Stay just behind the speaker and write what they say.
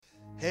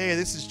Hey,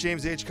 this is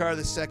James H. Carr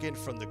II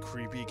from the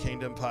Creepy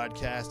Kingdom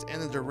podcast and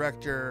the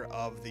director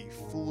of the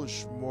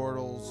Foolish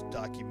Mortals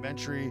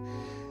documentary.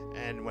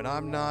 And when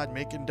I'm not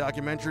making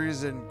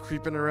documentaries and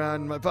creeping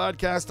around my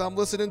podcast, I'm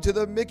listening to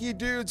the Mickey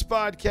Dudes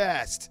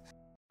podcast.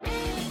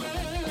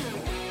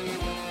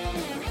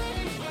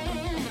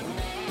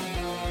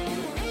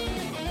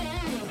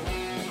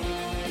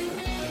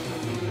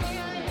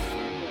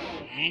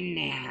 And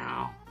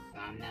now,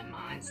 from the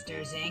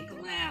Monsters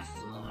Inc. laugh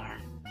floor,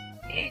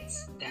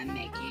 it's the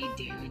Mickey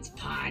Dudes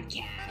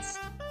podcast.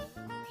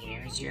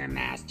 Here's your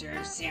master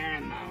of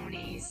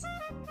ceremonies,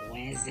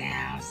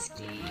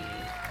 Wazowski.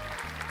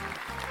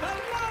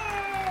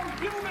 Hello,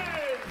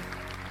 humans!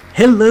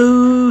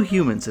 Hello,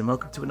 humans, and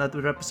welcome to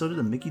another episode of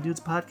the Mickey Dudes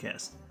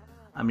podcast.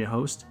 I'm your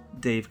host,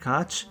 Dave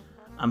Koch.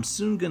 I'm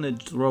soon going to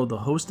throw the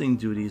hosting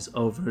duties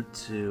over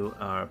to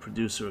our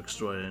producer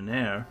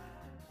extraordinaire,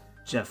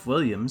 Jeff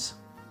Williams.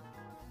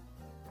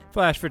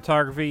 Flash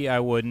photography,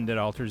 I wouldn't. It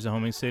alters the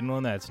homing signal,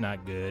 and that's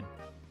not good.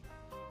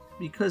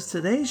 Because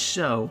today's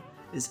show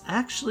is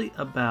actually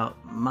about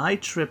my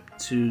trip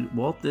to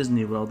Walt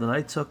Disney World that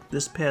I took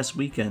this past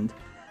weekend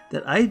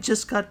that I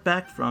just got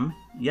back from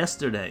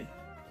yesterday.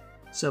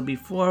 So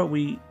before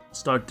we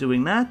start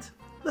doing that,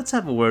 let's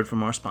have a word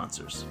from our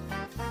sponsors.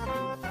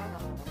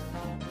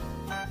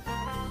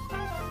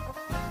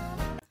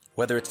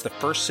 Whether it's the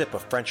first sip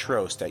of French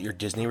roast at your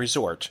Disney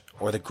resort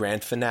or the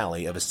grand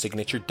finale of a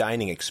signature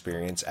dining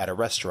experience at a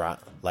restaurant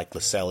like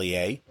Le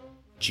Cellier,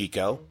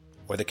 Chico,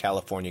 or the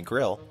California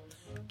Grill,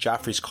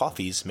 Joffrey's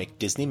coffees make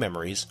Disney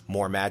memories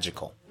more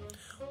magical.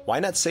 Why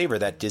not savor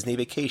that Disney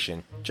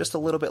vacation just a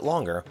little bit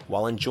longer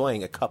while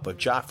enjoying a cup of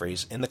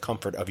Joffrey's in the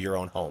comfort of your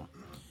own home?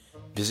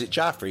 Visit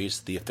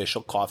Joffrey's, the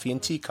official coffee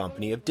and tea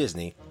company of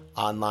Disney,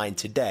 online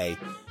today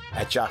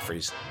at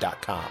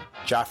joffreys.com.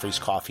 Joffrey's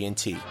Coffee and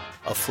Tea,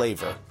 a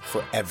flavor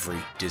for every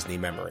Disney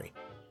memory.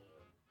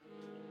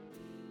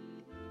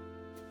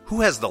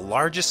 Who has the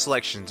largest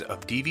selections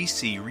of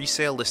DVC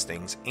resale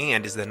listings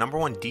and is the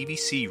 #1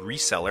 DVC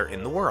reseller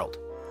in the world?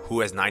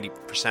 Who has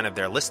 90% of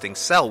their listings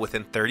sell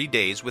within 30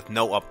 days with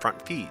no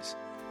upfront fees?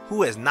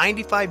 Who has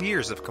 95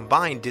 years of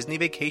combined Disney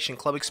Vacation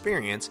Club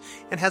experience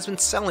and has been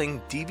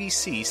selling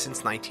DVC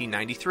since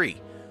 1993?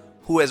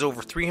 Who has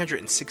over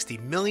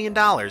 $360 million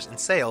in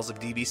sales of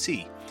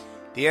DVC?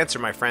 The answer,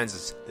 my friends,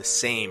 is the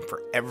same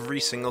for every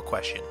single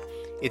question.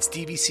 It's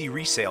DVC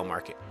Resale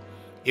Market.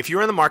 If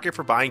you're in the market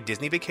for buying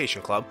Disney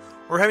Vacation Club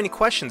or have any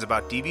questions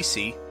about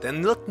DVC,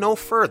 then look no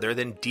further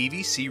than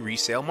DVC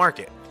Resale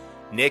Market.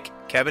 Nick,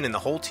 Kevin, and the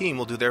whole team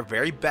will do their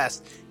very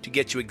best to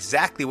get you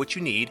exactly what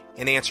you need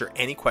and answer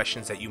any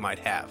questions that you might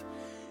have.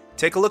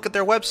 Take a look at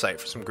their website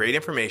for some great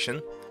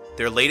information,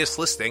 their latest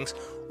listings,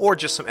 or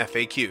just some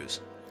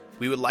FAQs.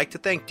 We would like to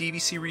thank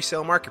DVC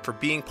Resale Market for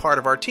being part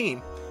of our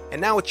team,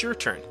 and now it's your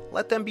turn.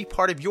 Let them be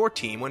part of your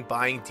team when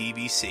buying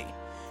DVC.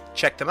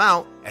 Check them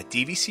out at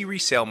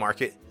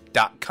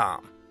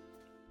dvcresalemarket.com.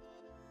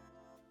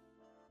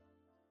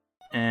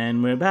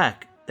 And we're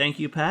back. Thank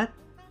you, Pat.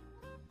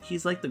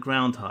 He's like the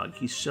groundhog.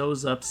 He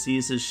shows up,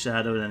 sees his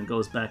shadow, and then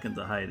goes back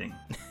into hiding.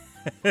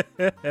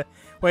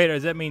 Wait,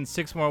 does that mean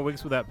 6 more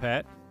weeks without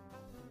Pat?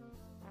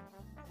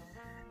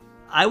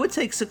 I would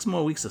take 6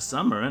 more weeks of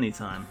summer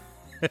anytime.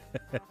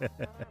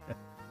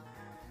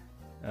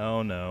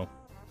 Oh, no.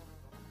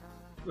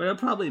 But it'll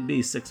probably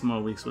be 6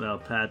 more weeks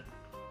without Pat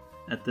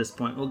at this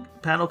point. Well,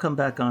 Pat will come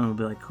back on and will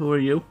be like, who are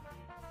you?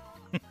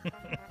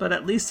 But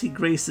at least he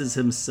graces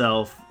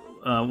himself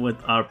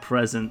with our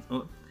present.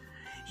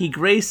 He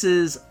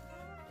graces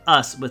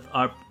us with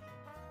our...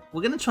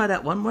 We're going to try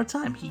that one more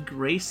time. He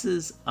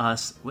graces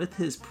us with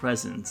his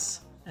presence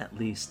at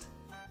least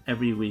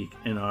every week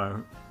in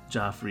our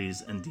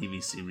Joffrey's and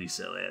DVC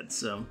resale ads.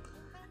 So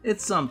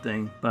it's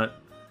something,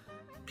 but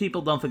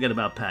people don't forget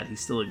about Pat. He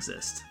still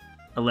exists.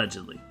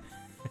 Allegedly.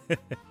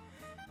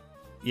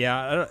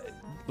 Yeah, a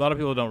lot of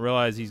people don't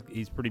realize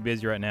he's pretty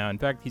busy right now. In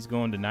fact, he's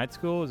going to night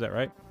school. Is that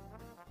right?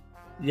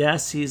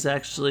 Yes, he's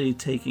actually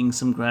taking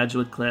some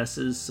graduate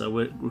classes. So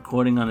we're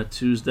recording on a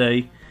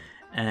Tuesday,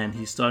 and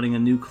he's starting a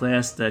new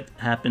class that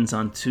happens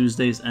on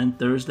Tuesdays and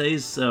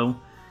Thursdays. So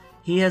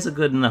he has a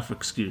good enough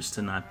excuse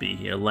to not be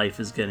here. Life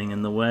is getting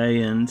in the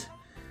way, and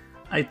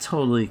I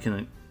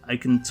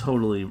can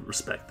totally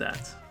respect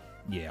that.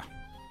 Yeah.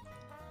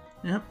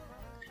 Yep.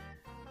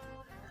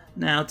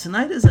 Now,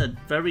 tonight is a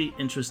very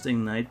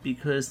interesting night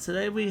because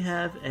today we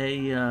have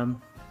a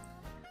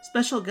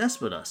special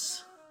guest with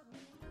us.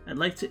 I'd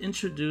like to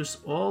introduce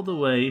all the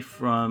way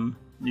from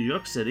New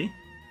York City.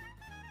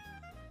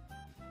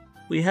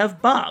 We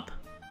have Bob.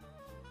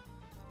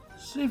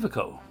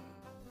 Civico.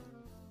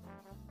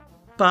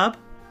 Bob,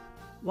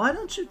 why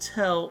don't you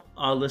tell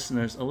our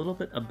listeners a little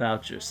bit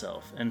about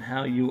yourself and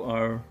how you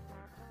are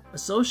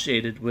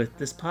associated with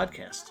this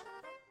podcast?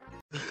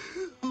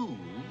 Who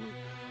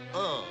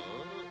are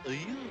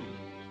you?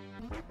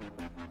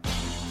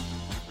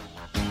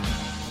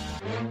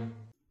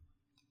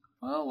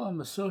 Well, I'm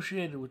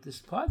associated with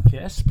this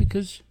podcast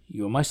because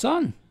you're my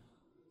son.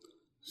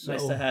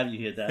 Nice to have you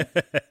here, Dad.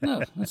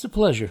 No, it's a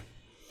pleasure.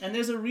 And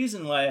there's a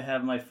reason why I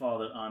have my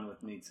father on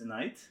with me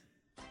tonight.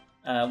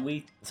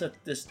 We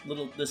took this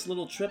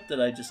little trip that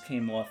I just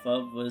came off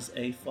of was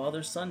a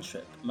father-son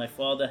trip. My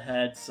father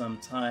had some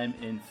time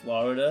in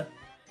Florida.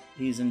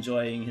 He's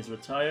enjoying his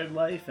retired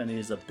life, and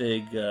he's a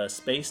big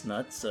space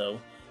nut, so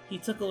he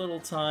took a little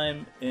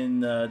time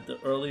in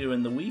earlier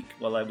in the week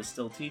while I was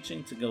still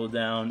teaching to go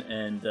down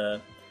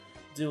and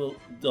do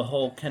the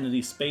whole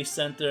Kennedy Space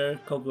Center,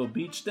 Cocoa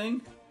Beach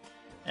thing.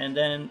 And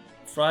then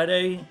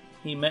Friday,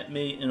 he met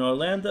me in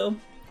Orlando,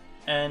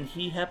 and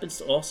he happens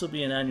to also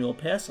be an annual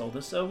pass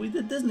holder, so we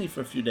did Disney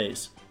for a few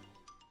days.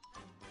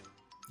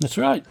 That's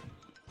right.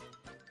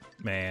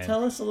 Man.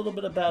 Tell us a little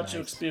bit about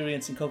your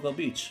experience in Cocoa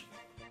Beach.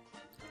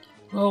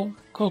 Well,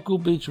 Cocoa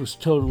Beach was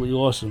totally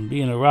awesome.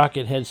 Being a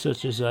rocket head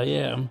such as I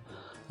am,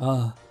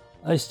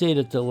 I stayed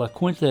at the La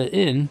Quinta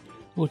Inn,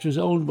 which was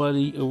owned by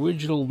the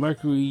original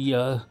Mercury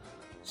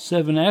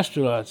 7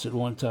 astronauts at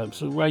one time.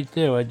 So right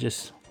there, I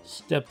just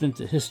stepped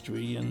into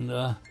history, and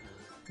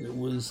it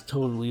was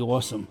totally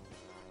awesome.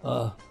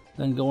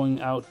 Then going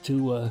out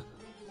to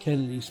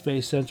Kennedy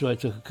Space Center, I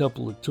took a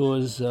couple of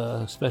tours,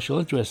 special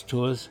interest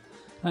tours.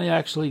 I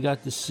actually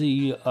got to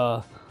see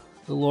the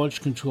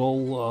launch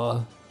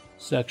control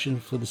section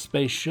for the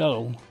space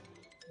shuttle,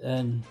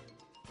 and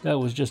that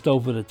was just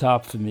over the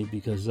top for me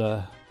because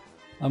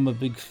I'm a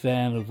big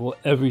fan of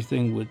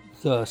everything with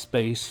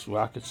space,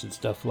 rockets and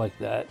stuff like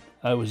that.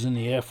 I was in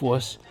the Air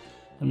Force,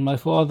 and my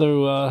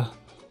father,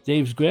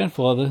 Dave's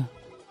grandfather,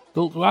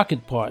 built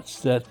rocket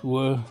parts that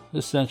were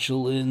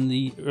essential in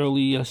the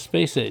early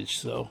space age,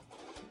 so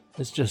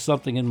it's just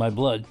something in my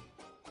blood.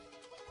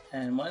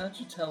 And why don't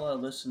you tell our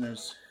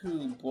listeners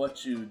who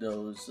bought you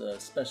those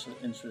special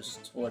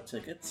interest tour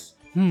tickets?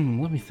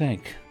 Let me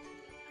think.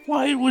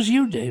 Why, it was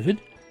you, David.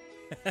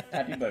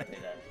 Happy birthday,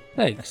 Dad.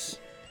 Thanks.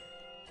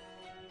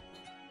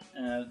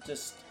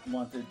 Just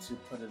wanted to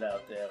put it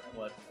out there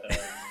what a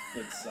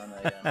good son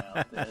I am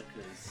out there,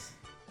 because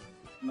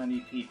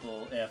many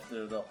people,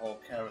 after the whole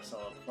Carousel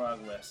of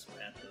Progress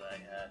rant that I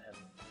had, have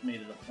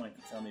made it a point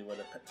to tell me what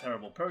a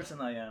terrible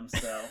person I am,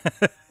 so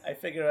I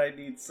figure I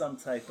need some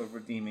type of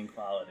redeeming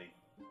quality.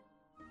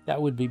 That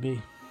would be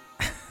me.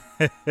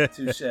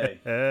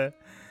 Touché.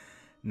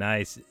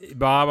 Nice.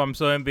 Bob, I'm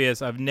so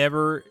envious. I've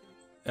never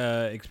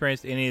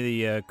experienced any of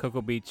the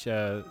Cocoa Beach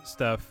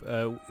stuff.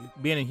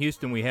 Being in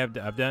Houston,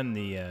 I've done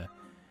the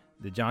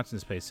Johnson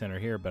Space Center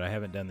here, but I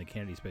haven't done the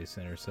Kennedy Space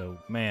Center. So,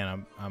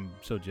 man, I'm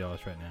so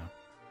jealous right now.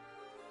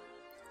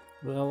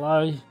 Well,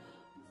 I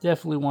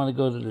definitely want to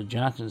go to the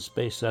Johnson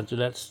Space Center.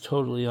 That's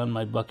totally on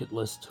my bucket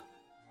list.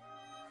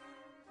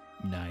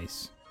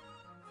 Nice.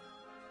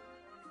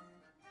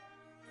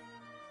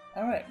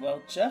 All right,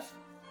 well, Jeff,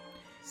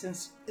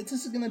 since this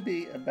is going to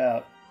be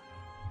about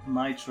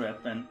my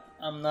trip, and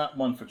I'm not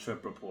one for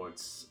trip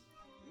reports,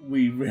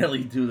 we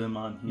rarely do them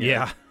on here.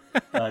 Yeah.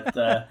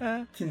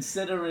 But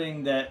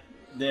considering that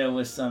there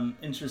was some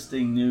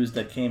interesting news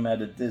that came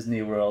out of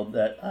Disney World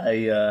that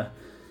I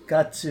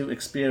got to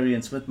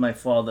experience with my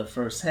father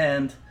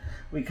firsthand,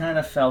 we kind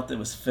of felt it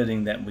was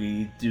fitting that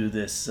we do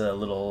this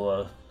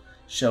little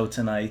show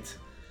tonight.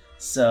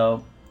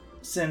 So,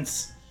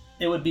 since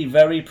it would be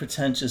very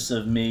pretentious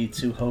of me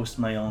to host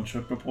my own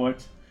trip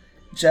report,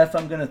 Jeff,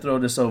 I'm going to throw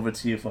this over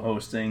to you for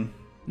hosting.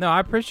 No, I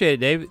appreciate it,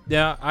 Dave.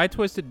 Now, I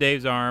twisted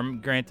Dave's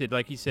arm. Granted,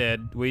 like he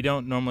said, we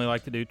don't normally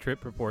like to do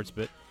trip reports,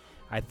 but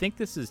I think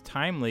this is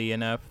timely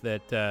enough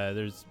that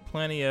there's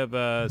plenty of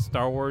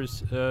Star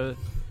Wars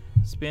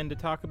spin to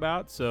talk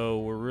about, so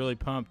we're really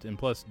pumped. And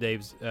plus,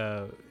 Dave's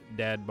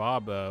dad,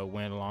 Bob,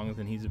 went along,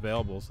 and he's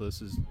available, so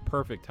this is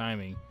perfect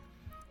timing.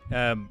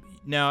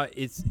 Now,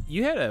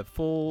 you had a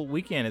full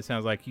weekend, it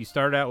sounds like. You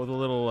started out with a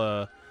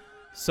little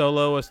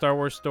solo, a Star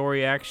Wars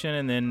story action,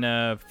 and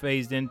then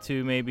phased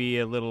into maybe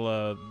a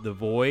little The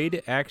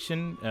Void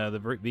action, the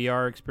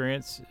VR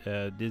experience,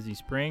 Disney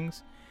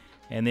Springs.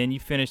 And then you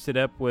finished it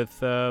up with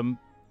Star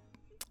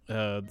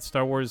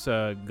Wars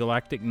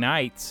Galactic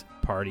Nights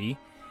party.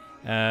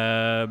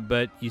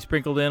 But you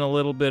sprinkled in a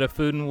little bit of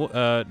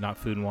not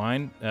food and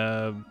wine,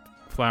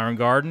 Flower and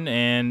Garden,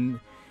 and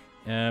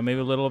maybe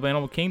a little of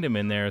Animal Kingdom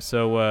in there.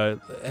 So,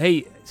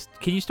 hey,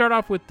 can you start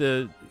off with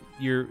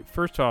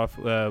first off,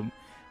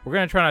 we're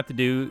going to try not to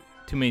do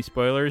too many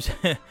spoilers,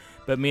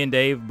 but me and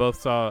Dave both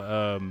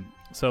saw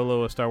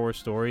Solo, a Star Wars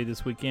story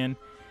this weekend.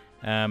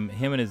 Him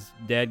and his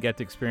dad got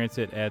to experience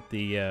it at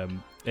the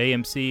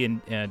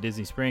AMC in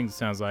Disney Springs, it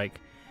sounds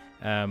like.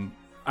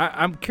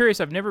 I'm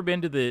curious, I've never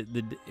been to the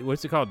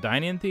what's it called,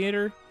 dine-in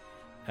theater?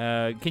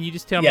 Can you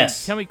just tell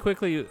me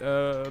quickly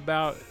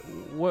about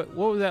what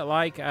was that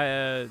like,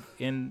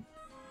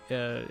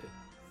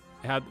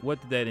 what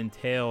did that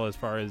entail as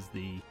far as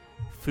the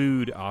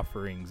food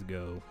offerings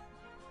go?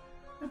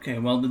 Okay,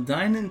 well, the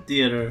dine-in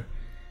theater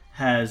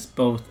has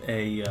both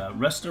a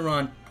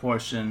restaurant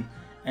portion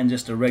and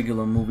just a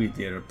regular movie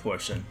theater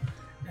portion,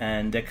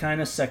 and they're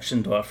kind of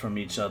sectioned off from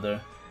each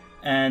other.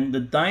 And the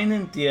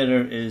dine-in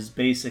theater is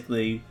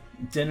basically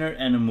dinner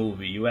and a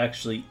movie. You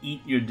actually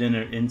eat your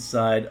dinner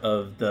inside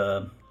of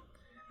the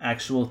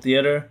actual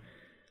theater.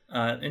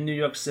 In New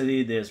York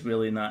City, there's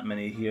really not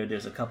many here.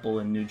 There's a couple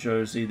in New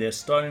Jersey. They're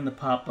starting to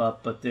pop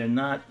up, but they're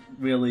not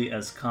really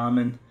as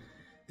common.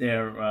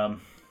 They're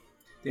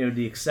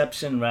the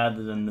exception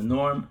rather than the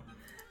norm.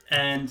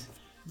 And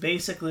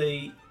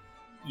basically,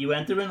 you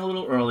enter in a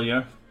little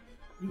earlier,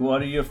 you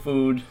order your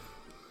food,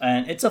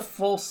 and it's a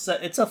full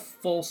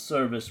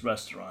service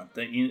restaurant.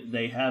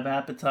 They have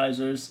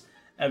appetizers,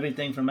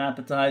 everything from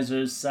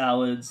appetizers,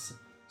 salads,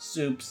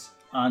 soups,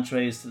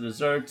 entrees to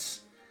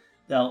desserts.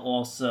 They'll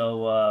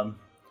also,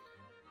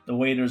 the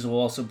waiters will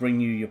also bring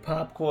you your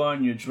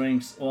popcorn, your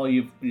drinks, all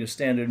your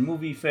standard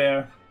movie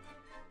fare.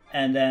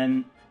 And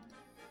then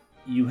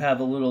you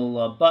have a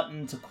little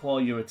button to call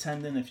your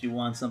attendant if you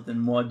want something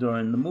more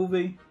during the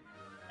movie.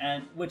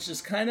 And which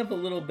is kind of a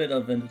little bit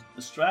of a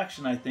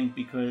distraction, I think,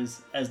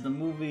 because as the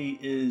movie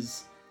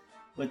is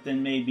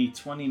within maybe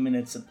 20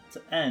 minutes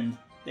to end,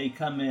 they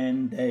come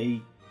in,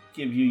 they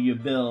give you your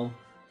bill.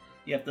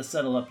 You have to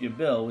settle up your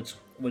bill, which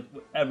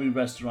every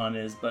restaurant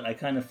is, but I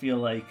kind of feel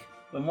like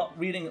when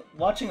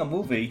watching a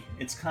movie,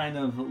 it's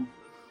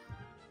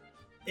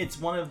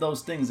one of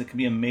those things that can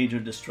be a major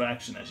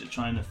distraction as you're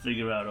trying to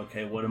figure out,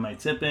 okay, what am I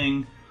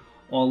tipping?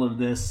 All of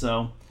this.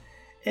 So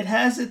it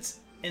has its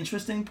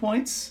interesting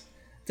points.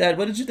 Dad,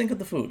 what did you think of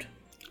the food?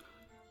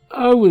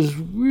 I was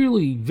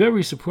really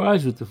very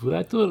surprised with the food.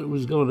 I thought it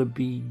was going to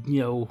be,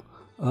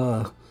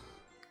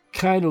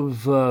 kind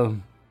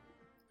of,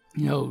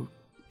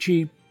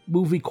 cheap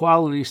movie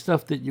quality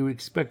stuff that you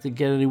expect to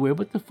get anywhere,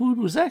 but the food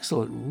was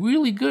excellent,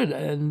 really good,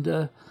 and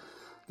the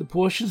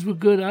portions were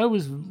good. I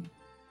was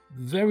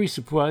very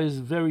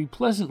surprised, very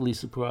pleasantly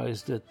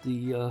surprised at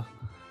the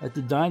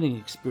dining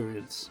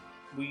experience.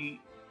 We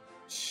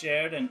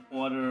shared an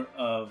order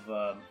of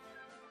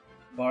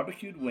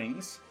barbecued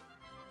wings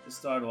to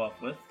start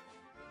off with,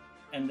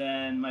 and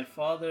then my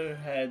father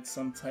had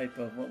some type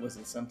of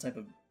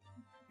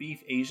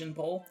beef Asian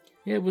bowl.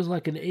 Yeah, it was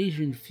like an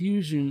Asian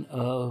fusion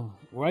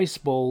rice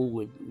bowl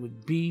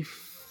with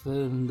beef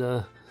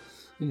and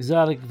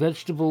exotic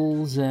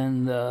vegetables,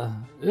 and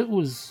it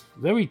was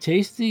very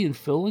tasty and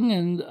filling,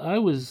 and I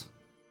was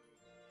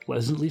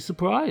pleasantly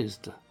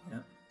surprised. Yeah.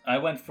 I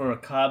went for a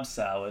Cobb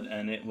salad,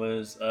 and it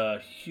was a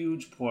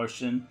huge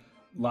portion,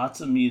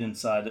 lots of meat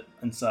inside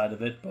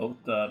of it. Both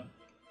the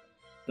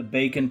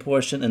bacon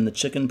portion and the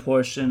chicken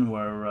portion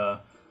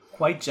were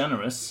quite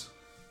generous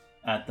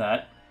at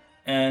that,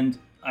 and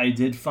I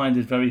did find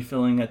it very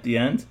filling at the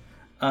end.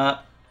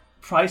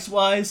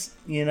 Price-wise,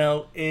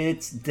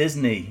 it's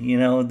Disney.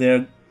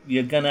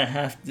 You're gonna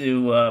have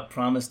to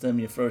promise them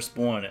your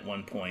firstborn at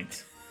one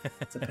point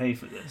to pay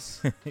for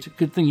this. It's a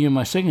good thing you're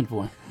my second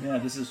boy. Yeah,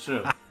 this is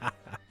true.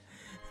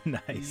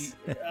 Nice.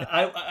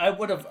 I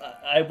would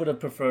have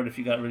preferred if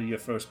you got rid of your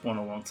firstborn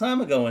a long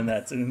time ago in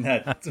that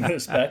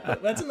respect,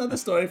 but that's another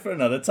story for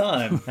another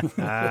time.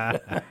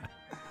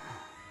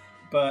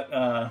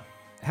 But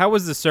how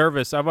was the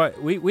service?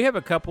 We have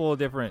a couple of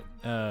different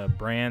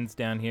brands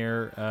down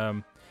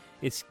here.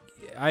 It's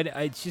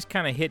just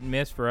kind of hit and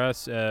miss for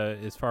us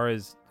as far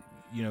as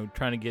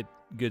trying to get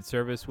good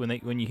service.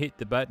 When you hit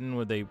the button,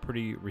 were they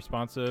pretty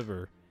responsive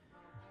or?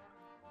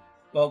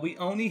 Well, we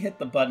only hit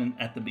the button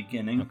at the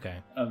beginning. Okay.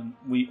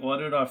 We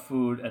ordered our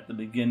food at the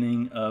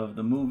beginning of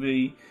the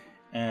movie,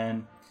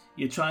 and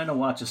you're trying to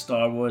watch a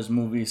Star Wars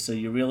movie, so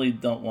you really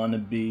don't want to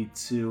be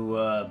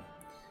too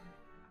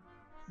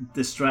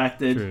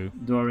distracted True.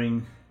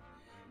 during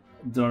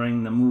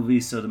the movie,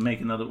 so to make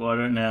another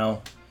order.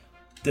 Now,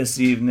 this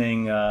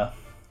evening,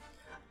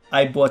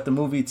 I bought the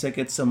movie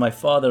ticket, so my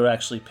father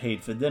actually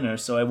paid for dinner,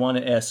 so I want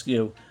to ask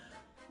you,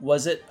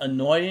 was it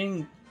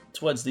annoying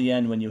towards the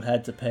end when you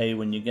had to pay,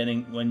 when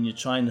you're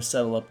trying to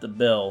settle up the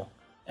bill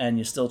and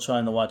you're still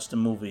trying to watch the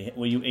movie?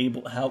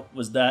 How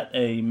was that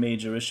a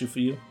major issue for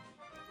you?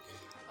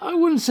 I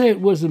wouldn't say it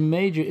was a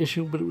major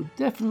issue, but it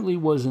definitely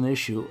was an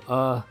issue.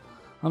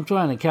 I'm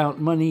trying to count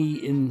money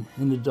in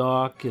the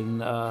dark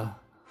and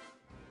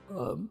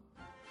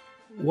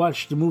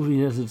watch the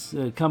movie as it's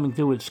coming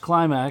to its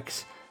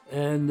climax,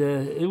 and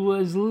it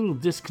was a little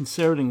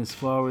disconcerting as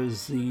far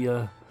as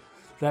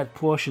that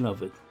portion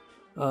of it.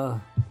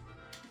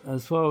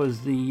 As far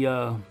as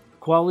the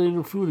quality of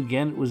the food,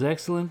 again, it was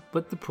excellent,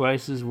 but the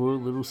prices were a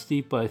little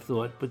steep, I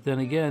thought. But then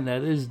again,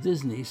 that is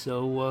Disney,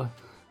 so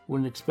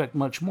wouldn't expect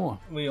much more.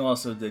 We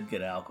also did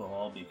get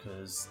alcohol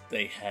because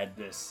they had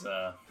this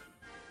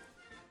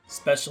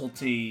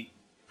specialty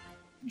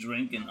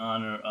drink in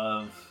honor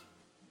of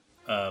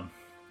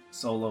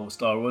Solo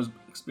Star Wars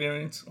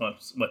experience, or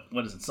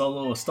what is it?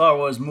 Solo a Star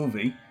Wars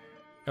movie.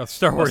 Oh,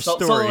 Star Wars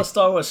story. Solo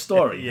Star Wars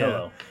story. Yeah.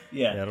 Hello.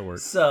 Yeah, that'll work.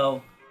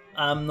 So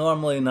I'm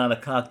normally not a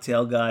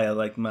cocktail guy. I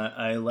like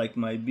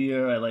my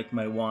beer. I like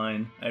my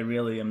wine. I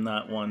really am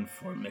not one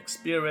for mixed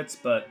spirits.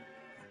 But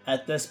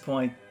at this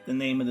point, the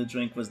name of the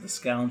drink was the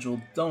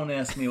Scoundrel. Don't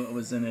ask me what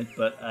was in it,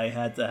 but I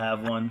had to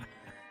have one.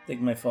 I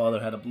think my father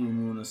had a Blue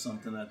Moon or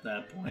something at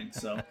that point,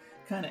 so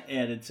kind of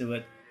added to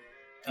it.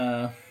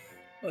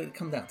 It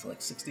come down to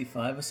like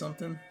 65 or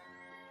something.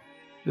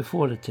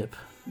 Before the tip.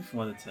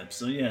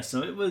 So yeah,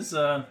 so it was.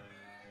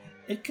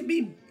 It can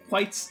be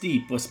quite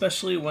steep,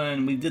 especially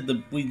when we did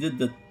the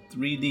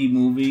 3D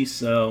movie.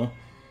 So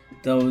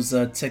those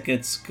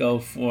tickets go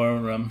for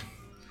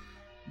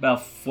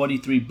about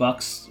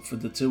 $43 for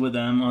the two of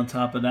them. On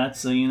top of that,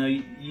 so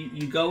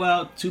you go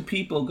out. Two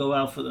people go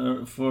out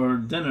for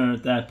dinner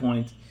at that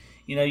point.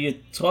 You're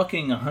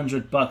talking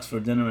 $100 for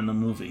dinner in the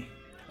movie.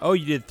 Oh,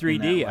 you did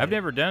 3D. I've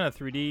never done a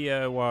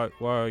 3D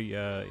while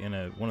in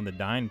one of the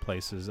dine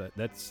places.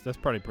 That's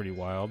probably pretty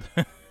wild.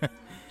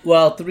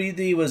 Well,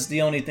 3D was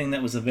the only thing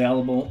that was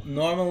available.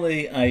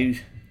 Normally, I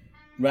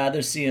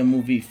rather see a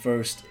movie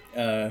first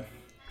in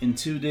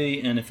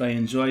 2D, and if I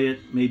enjoy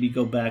it, maybe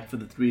go back for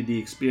the 3D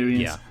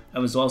experience. Yeah. I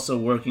was also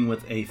working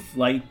with a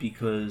flight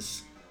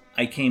because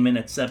I came in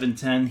at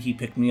 7:10. He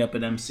picked me up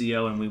at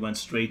MCO, and we went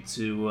straight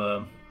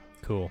to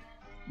cool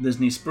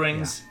Disney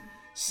Springs. Yeah.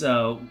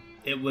 So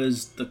it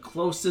was the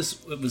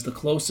closest. It was the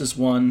closest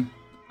one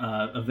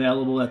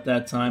available at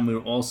that time. We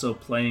were also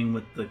playing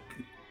with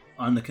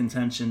on the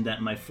contention that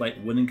my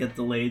flight wouldn't get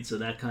delayed, so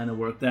that kind of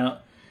worked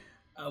out.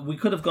 We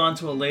could have gone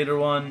to a later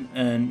one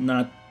and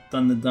not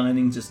done the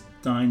dining, just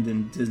dined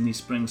in Disney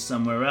Springs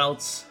somewhere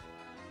else.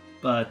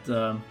 But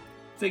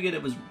figured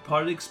it was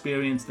part of the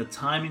experience. The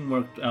timing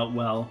worked out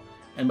well,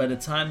 and by the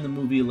time the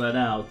movie let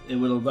out, it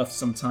would have left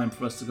some time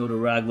for us to go to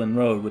Raglan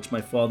Road, which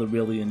my father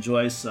really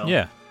enjoys. So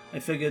yeah. I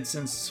figured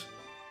since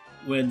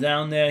we're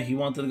down there, he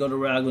wanted to go to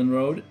Raglan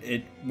Road.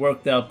 It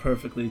worked out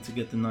perfectly to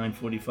get the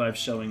 9:45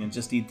 showing and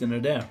just eat dinner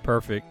there.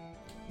 Perfect.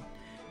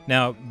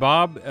 Now,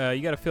 Bob,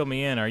 you got to fill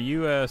me in. Are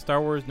you a Star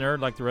Wars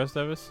nerd like the rest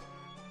of us?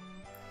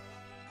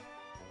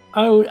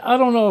 I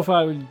don't know if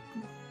I would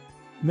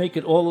make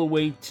it all the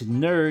way to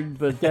nerd,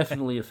 but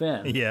definitely a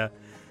fan. Yeah.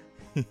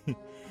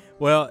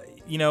 Well,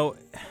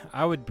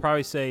 I would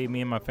probably say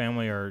me and my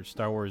family are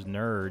Star Wars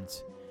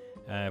nerds.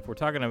 If we're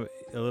talking a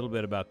little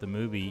bit about the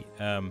movie,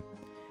 none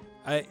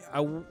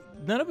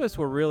of us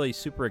were really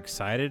super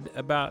excited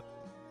about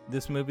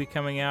this movie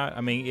coming out.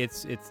 I mean,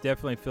 it's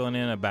definitely filling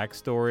in a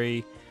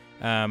backstory.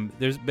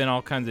 There's been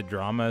all kinds of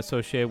drama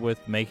associated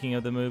with making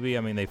of the movie.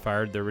 I mean, they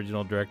fired the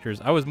original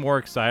directors. I was more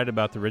excited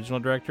about the original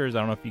directors. I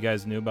don't know if you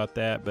guys knew about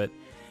that, but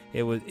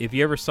it was, if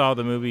you ever saw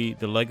the movie,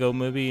 the Lego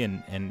movie,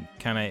 and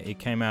kind of it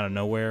came out of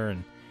nowhere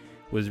and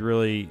was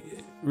really,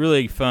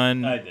 really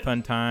fun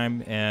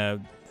time.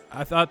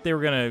 I thought they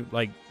were gonna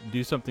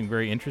do something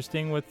very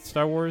interesting with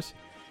Star Wars,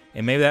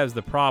 and maybe that was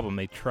the problem.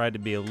 They tried to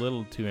be a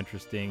little too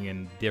interesting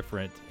and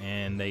different,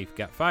 and they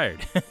got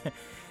fired.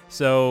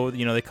 So,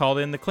 they called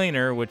in the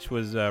cleaner, which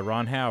was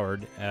Ron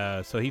Howard.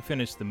 So he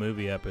finished the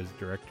movie up as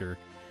director.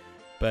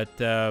 But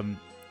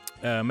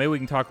maybe we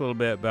can talk a little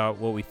bit about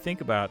what we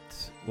think about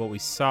what we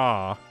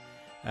saw.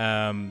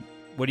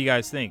 What do you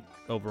guys think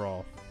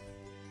overall?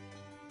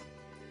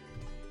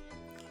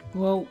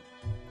 Well,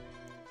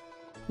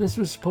 this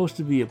was supposed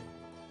to be a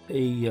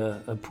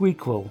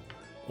prequel,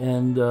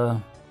 and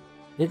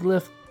it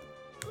left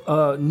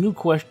new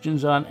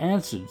questions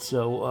unanswered.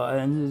 So,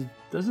 and there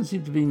doesn't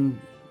seem to be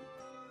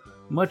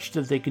much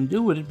that they can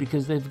do with it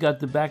because they've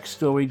got the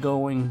backstory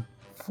going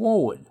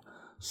forward.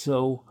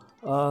 So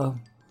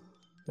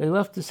they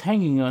left us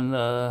hanging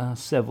on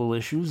several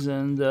issues,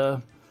 and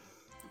if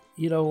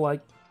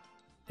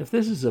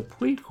this is a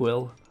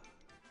prequel,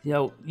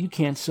 you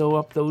can't sew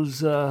up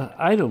those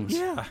items.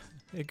 Yeah,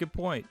 a good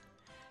point.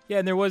 Yeah,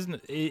 and there wasn't.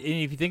 And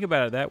if you think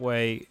about it that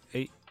way,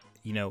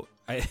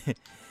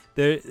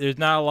 there's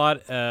not a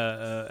lot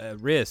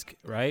risk,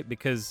 right?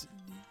 Because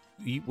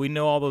we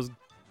know all those.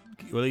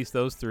 Well, at least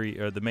those three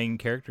are the main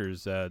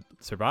characters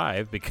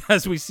survive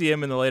because we see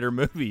them in the later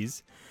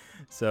movies.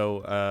 So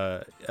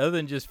other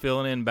than just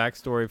filling in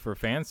backstory for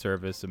fan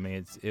service, I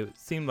mean, it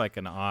seemed like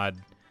an odd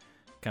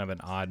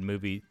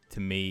movie to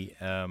me.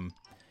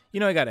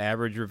 It got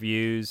average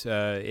reviews.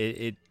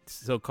 It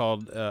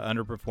so-called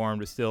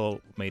underperformed. It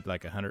still made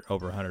like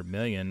over 100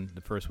 million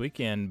the first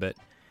weekend, but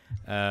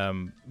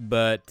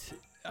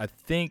I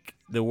think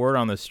the word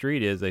on the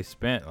street is they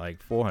spent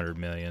like 400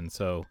 million.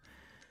 So.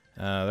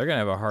 They're gonna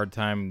have a hard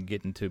time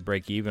getting to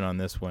break even on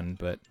this one,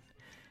 but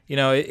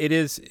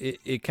it's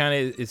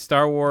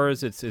Star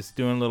Wars. It's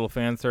doing a little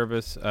fan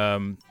service.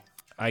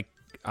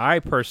 I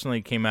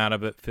personally came out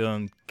of it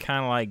feeling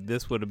kind of like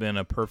this would have been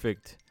a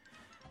perfect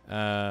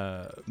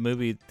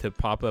movie to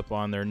pop up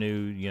on their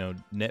new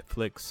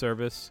Netflix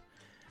service.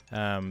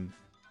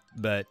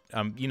 But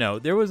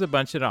there was a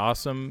bunch of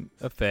awesome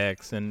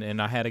effects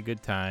and I had a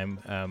good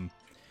time.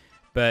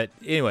 But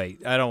anyway,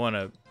 I don't want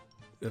to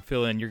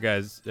fill in your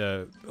guys'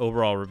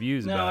 overall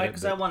reviews about it. No,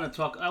 because I want to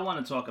talk. I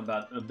want to talk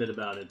about a bit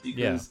about it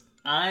because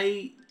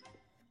I'm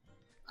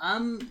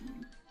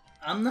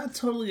not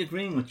totally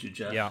agreeing with you,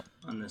 Jeff,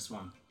 on this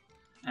one.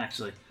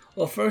 Actually,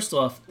 well, first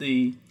off,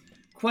 the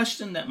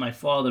question that my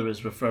father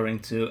is referring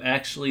to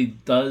actually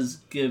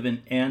does give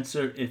an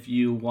answer if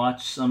you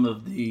watch some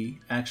of the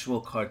actual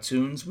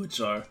cartoons,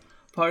 which are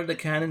part of the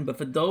canon. But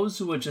for those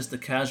who are just a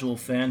casual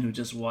fan who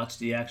just watched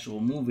the actual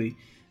movie,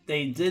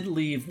 they did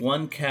leave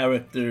one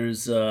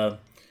character's, I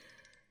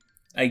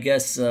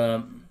guess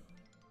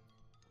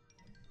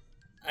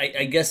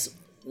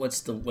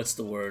what's the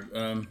word?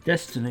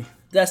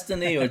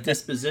 Destiny or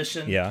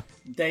disposition. Yeah.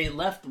 They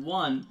left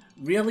one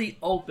really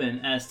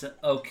open as to,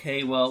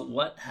 okay, well,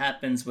 what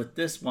happens with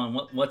this one?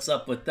 What's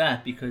up with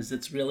that? Because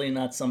it's really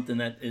not something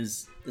that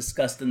is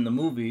discussed in the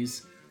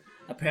movies.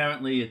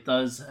 Apparently, it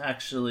does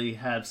actually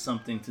have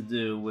something to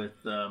do with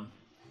the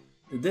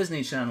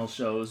Disney Channel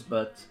shows,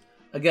 but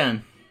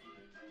again,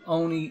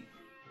 only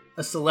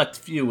a select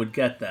few would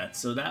get that.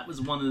 So that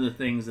was one of the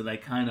things that I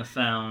kind of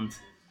found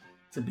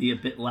to be a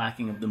bit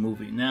lacking of the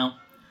movie. Now,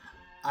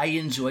 I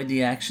enjoyed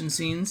the action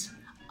scenes.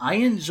 I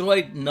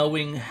enjoyed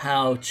knowing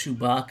how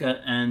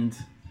Chewbacca and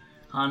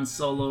Han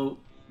Solo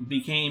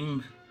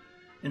became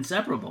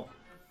inseparable.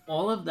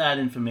 All of that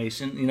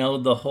information, you know,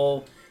 the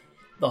whole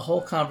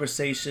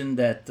conversation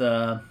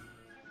that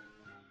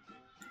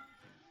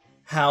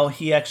how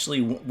he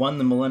actually won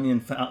the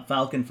Millennium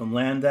Falcon from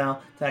Landau,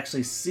 to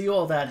actually see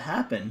all that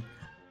happen,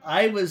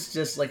 I was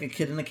just like a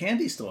kid in a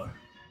candy store.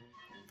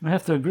 I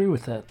have to agree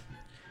with that.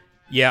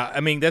 Yeah, I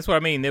mean, that's what I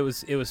mean. It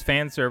was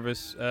fan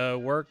service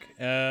work.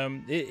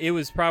 It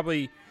was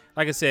probably,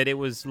 like I said, it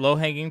was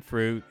low-hanging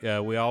fruit.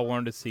 We all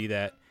wanted to see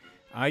that.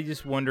 I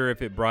just wonder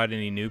if it brought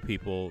any new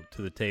people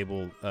to the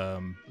table.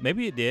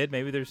 Maybe it did.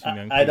 Maybe there's some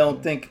young people.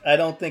 I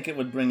don't think it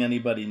would bring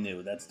anybody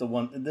new. That's the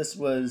one. This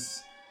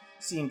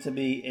seemed to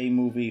be a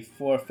movie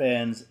for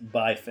fans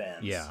by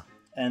fans. Yeah.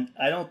 And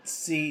I don't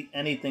see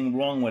anything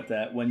wrong with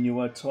that when you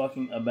are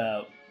talking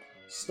about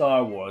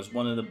Star Wars,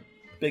 one of the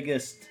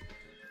biggest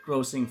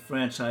grossing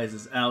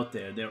franchises out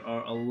there. There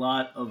are a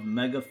lot of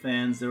mega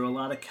fans, there are a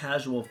lot of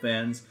casual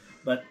fans,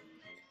 but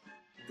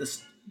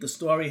the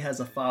story has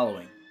a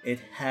following. It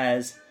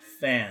has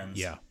fans.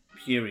 Yeah.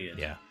 Period.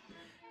 Yeah.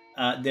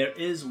 There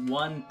is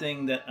one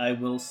thing that I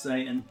will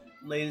say, and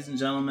ladies and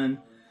gentlemen,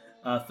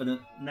 for the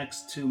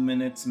next 2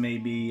 minutes,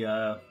 maybe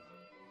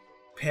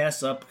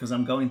pass up, because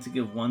I'm going to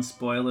give one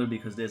spoiler,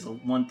 because there's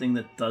one thing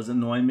that does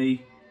annoy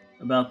me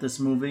about this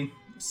movie.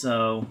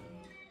 So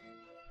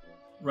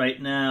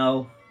right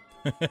now,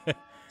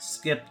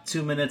 skip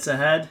 2 minutes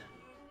ahead.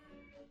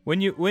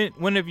 When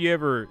have you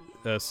ever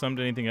summed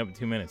anything up in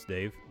 2 minutes,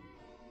 Dave?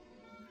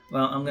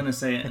 Well, I'm going to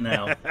say it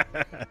now.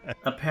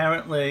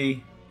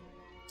 Apparently,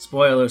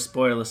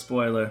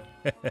 spoiler,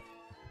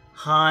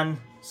 Han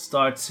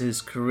starts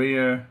his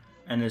career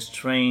and is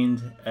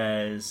trained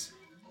as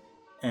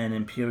an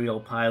Imperial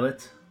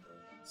pilot.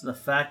 So the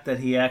fact that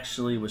he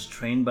actually was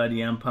trained by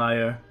the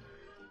Empire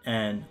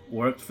and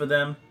worked for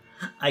them,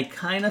 I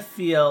kind of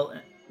feel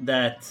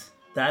that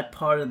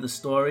part of the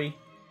story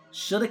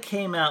should have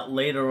came out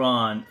later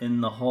on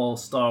in the whole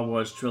Star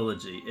Wars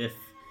trilogy. If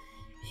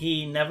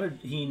he never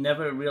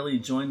really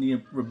joined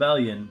the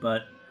rebellion,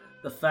 but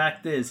the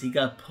fact is he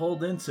got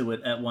pulled into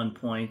it at one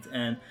point,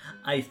 and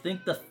I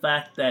think the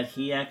fact that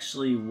he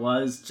actually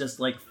was, just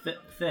like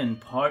Finn,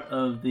 part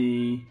of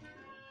the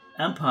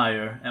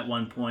Empire at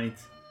one point,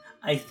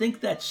 I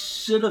think that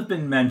should have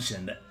been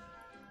mentioned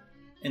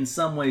in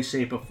some way,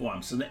 shape, or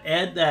form. So to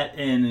add that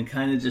in and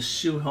kind of just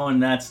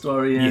shoehorn that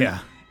story in, yeah,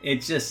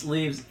 it just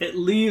leaves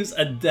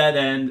a dead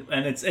end,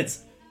 and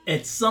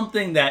it's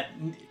something that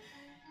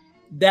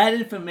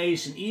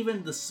information,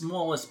 even the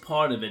smallest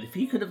part of it, if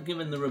he could have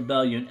given the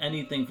rebellion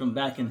anything from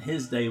back in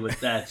his day with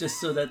that, just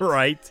so that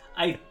right,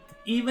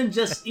 even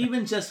just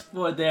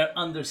for their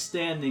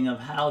understanding of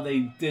how they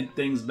did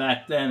things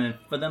back then, and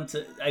for them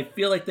to, I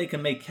feel like they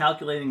can make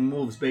calculating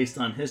moves based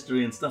on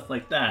history and stuff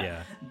like that.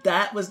 Yeah.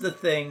 That was the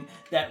thing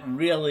that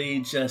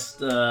really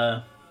just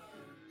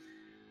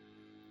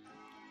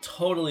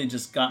totally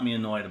just got me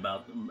annoyed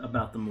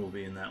about the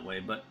movie in that way.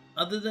 But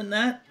other than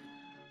that,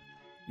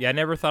 yeah, I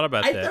never thought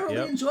about that. I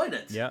thoroughly enjoyed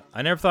it. Yeah,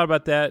 I never thought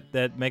about that.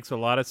 That makes a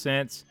lot of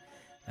sense.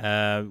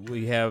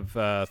 We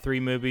have 3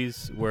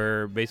 movies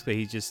where basically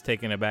he's just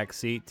taking a back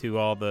seat to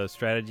all the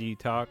strategy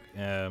talk.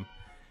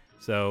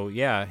 So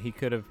yeah, he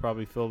could have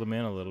probably filled them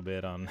in a little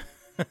bit on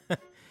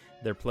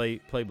their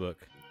playbook.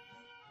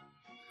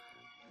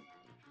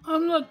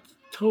 I'm not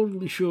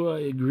totally sure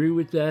I agree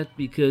with that,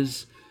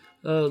 because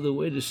the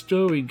way the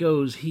story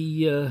goes,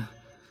 he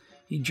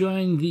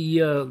joined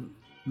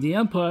the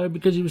Empire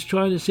because he was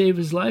trying to save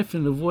his life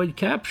and avoid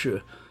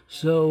capture.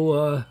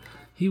 So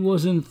he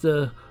wasn't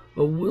a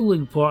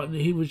willing partner.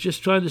 He was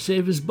just trying to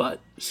save his butt.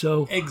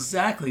 So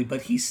exactly,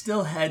 but he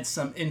still had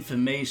some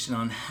information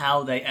on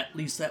how they, at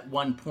least at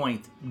one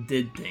point,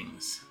 did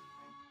things.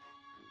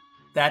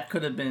 That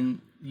could have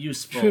been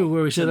useful. True,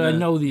 where he said, "I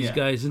know these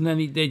guys," and then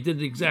they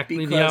did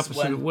exactly the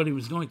opposite of what he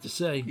was going to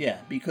say. Yeah,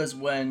 because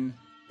when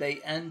they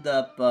end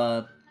up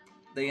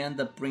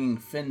bringing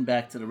Finn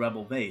back to the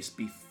Rebel base,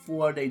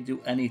 before they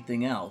do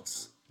anything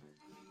else,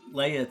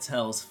 Leia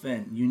tells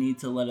Finn, "You need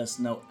to let us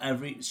know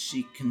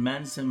she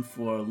commends him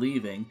for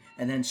leaving,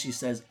 and then she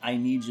says, "I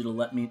need you to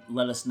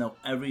let us know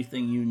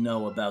everything you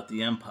know about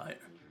the Empire."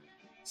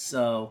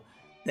 So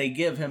they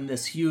give him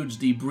this huge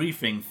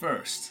debriefing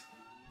first.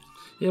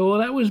 Yeah, well,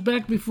 that was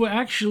back before.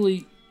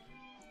 Actually,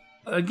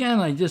 again,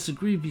 I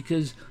disagree,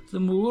 because the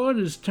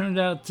Marauders turned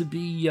out to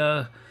be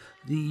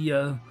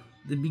the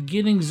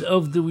beginnings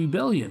of the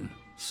rebellion.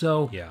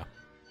 So yeah.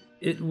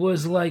 it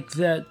was like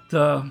that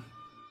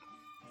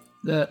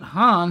that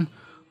Han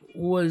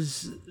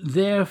was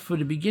there for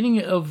the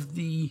beginning of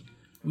the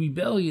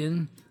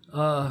rebellion,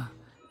 and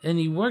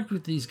he worked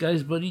with these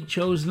guys, but he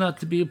chose not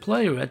to be a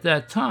player at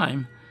that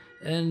time,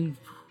 and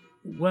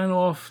went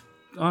off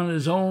on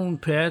his own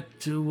path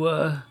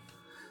to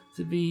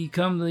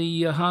become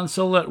the Han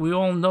Solo that we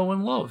all know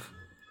and love.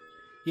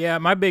 Yeah,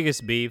 my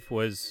biggest beef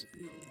was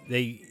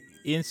they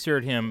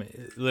insert him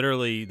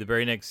literally the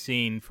very next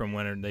scene from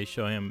when they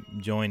show him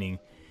joining.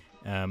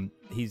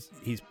 He's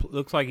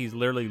looks like he's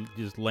literally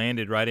just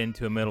landed right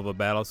into the middle of a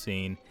battle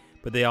scene,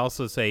 but they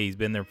also say he's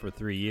been there for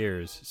 3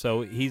 years.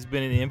 So he's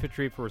been in the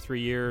infantry for 3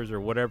 years or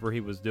whatever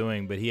he was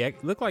doing, but he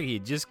looked like he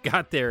had just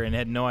got there and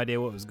had no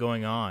idea what was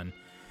going on.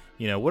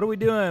 You know, what are we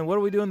doing? What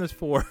are we doing this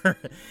for?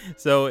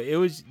 So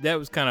that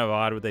was kind of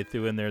odd what they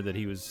threw in there, that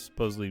he was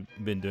supposedly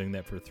been doing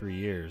that for 3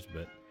 years,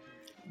 but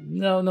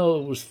No,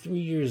 it was 3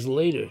 years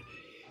later.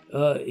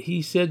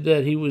 He said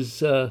that he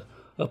was a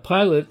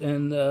pilot,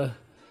 and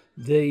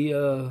they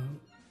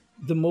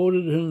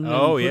demoted him and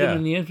put him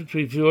in the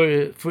infantry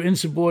for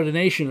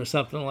insubordination or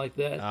something like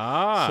that.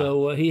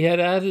 So he had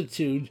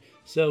attitude.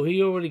 So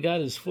he already got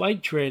his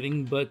flight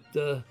training, but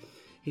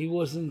he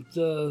wasn't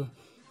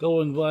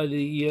going by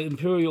the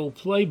Imperial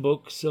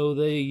playbook. So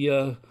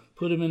they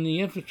put him in the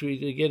infantry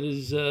to get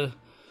his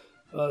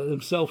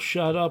himself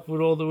shot up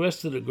with all the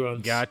rest of the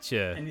grunts.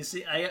 Gotcha. And you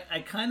see,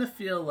 I kind of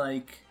feel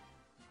like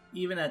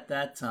even at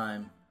that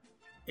time,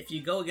 if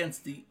you go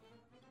against the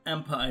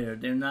Empire,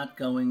 they're not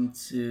going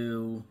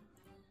to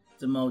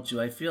demote you.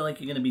 I feel like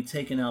you're going to be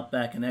taken out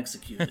back and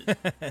executed.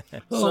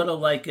 Sort of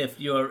like if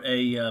you're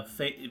a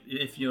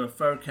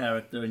fur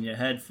character and your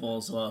head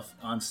falls off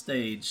on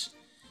stage,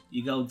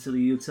 you go to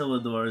the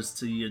utilidors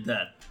to your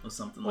death or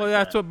something like that. Well,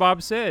 that's what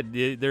Bob said.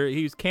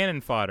 He was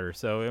cannon fodder.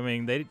 So, I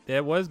mean,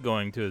 that was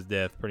going to his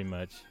death pretty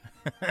much.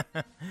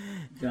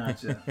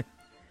 Gotcha.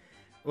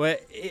 Well,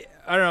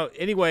 I don't know.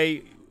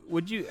 Anyway,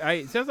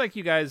 it sounds like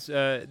you guys,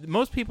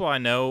 most people I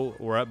know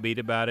were upbeat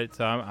about it.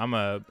 So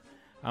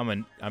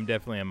I'm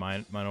definitely a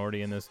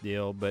minority in this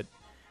deal, but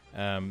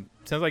sounds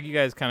like you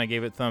guys kind of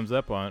gave it thumbs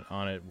up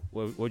on it.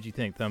 What'd you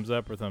think? Thumbs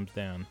up or thumbs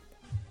down?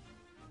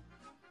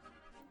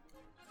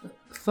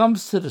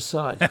 Thumbs to the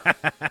side.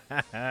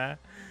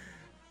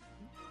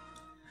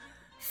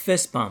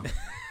 Fist bump.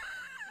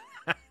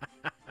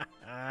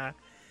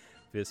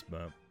 Fist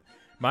bump.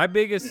 My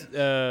biggest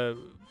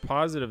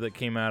positive that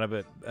came out of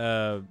it,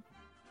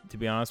 to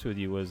be honest with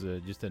you, was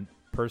just a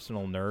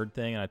personal nerd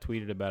thing. I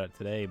tweeted about it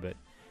today, but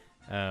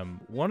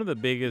one of the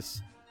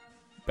biggest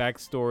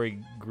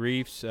backstory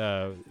griefs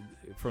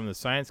from the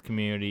science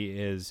community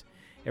is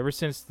ever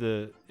since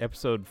the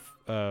episode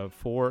 4,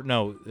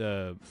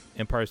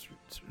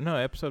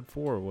 episode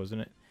 4,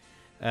 wasn't it?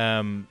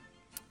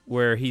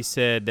 Where he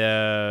said,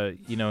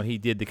 he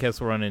did the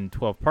Kessel Run in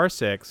 12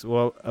 parsecs.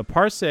 Well, a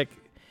parsec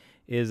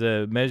is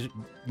a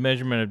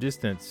measurement of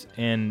distance,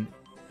 and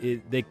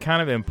they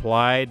kind of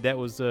implied that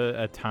was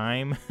a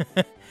time.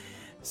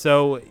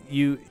 So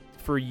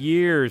for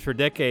years, for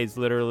decades,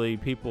 literally,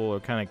 people are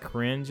kind of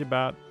cringe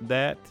about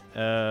that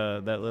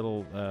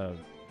little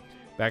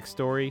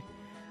backstory.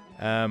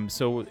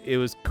 So it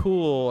was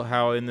cool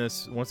how in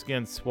this, once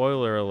again,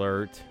 spoiler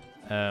alert,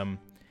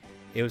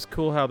 it was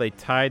cool how they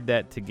tied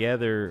that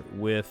together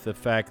with the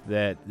fact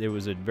that there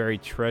was a very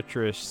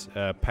treacherous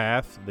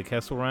path, the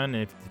Kessel Run,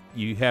 and if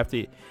you have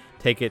to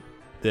take it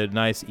the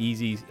nice,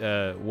 easy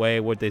way,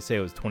 what they say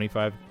it was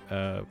 25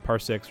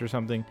 parsecs or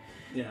something.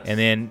 Yes. And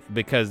then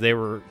because they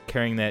were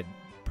carrying that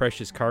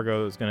precious cargo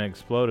that was going to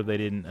explode if they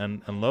didn't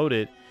unload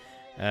it,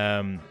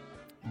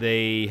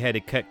 they had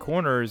to cut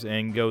corners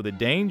and go the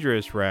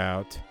dangerous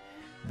route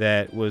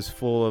that was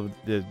full of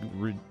the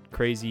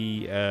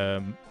crazy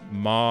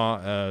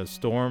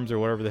storms or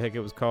whatever the heck it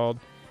was called.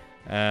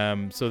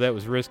 So that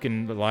was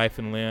risking life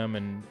and limb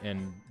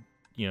and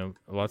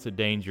lots of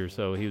danger.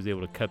 So he was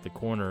able to cut the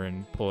corner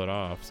and pull it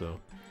off. So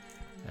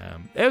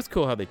it was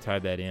cool how they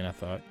tied that in, I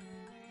thought.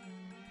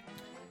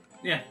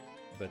 Yeah.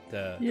 But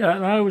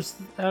and I was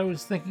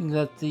thinking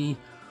that the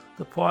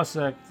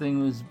parsec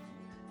thing was,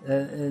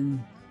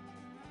 and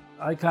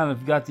I kind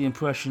of got the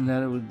impression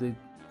that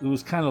it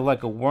was kind of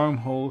like a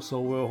wormhole.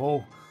 So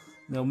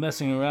we're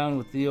messing around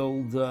with the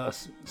old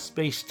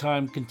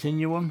space-time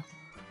continuum.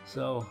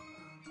 So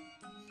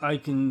I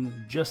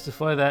can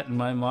justify that in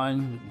my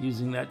mind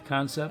using that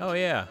concept. Oh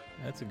yeah,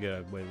 that's a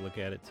good way to look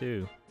at it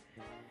too.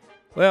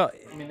 Well,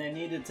 I mean, they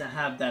needed to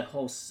have that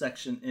whole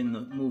section in the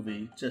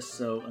movie just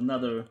so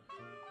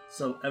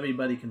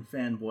everybody can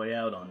fanboy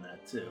out on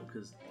that too,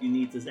 because you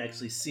need to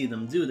actually see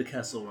them do the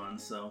Kessel Run.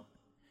 So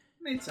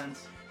it made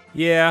sense.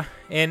 Yeah,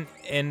 and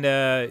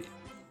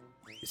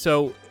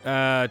so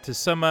to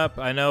sum up,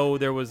 I know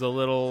there was a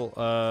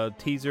little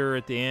teaser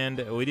at the end.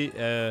 We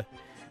did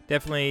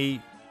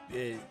definitely,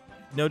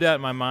 no doubt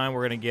in my mind,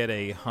 we're gonna get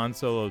a Han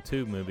Solo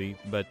 2 movie,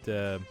 but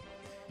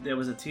there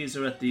was a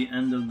teaser at the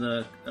end of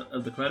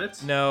the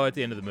credits. No, at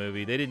the end of the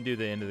movie. They didn't do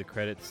the end of the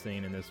credits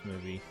scene in this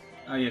movie.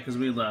 Oh yeah, because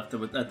we left.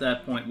 At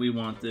that point, we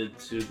wanted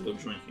to go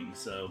drinking.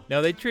 So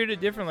No, they treat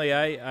it differently.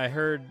 I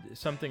heard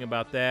something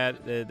about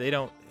that. They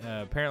don't.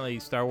 Apparently,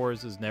 Star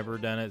Wars has never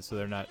done it, so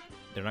they're not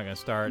going to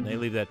start. And they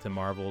leave that to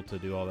Marvel to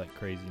do all that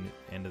crazy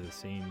end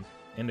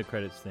of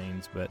credits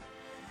things. But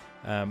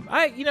I'm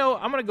going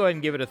to go ahead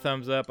and give it a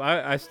thumbs up.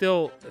 I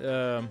still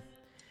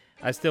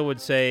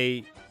would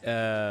say,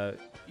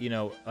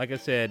 like I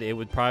said, it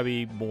would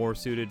probably be more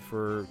suited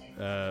for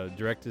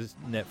direct to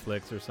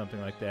Netflix or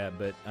something like that.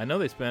 But I know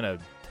they spent a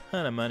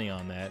ton of money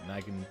on that, and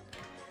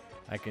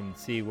I can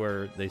see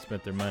where they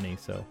spent their money.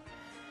 So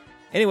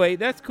anyway,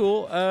 that's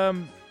cool.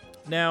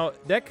 Now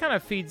that kind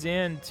of feeds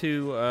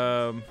into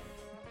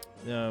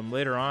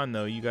later on,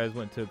 though. You guys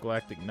went to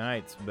Galactic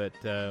Nights, but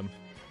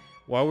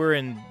while we're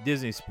in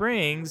Disney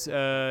Springs,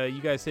 you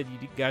guys said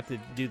you got to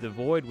do the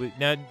Void with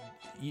now.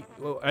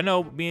 I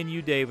know me and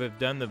you, Dave, have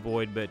done the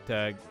Void, but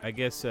I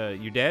guess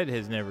your dad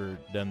has never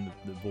done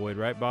the Void,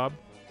 right, Bob?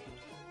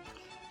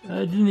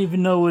 I didn't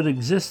even know it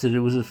existed. It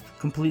was a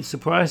complete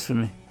surprise for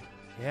me.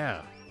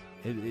 Yeah,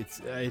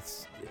 it's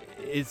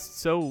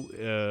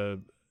so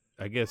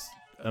I guess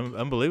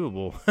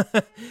unbelievable.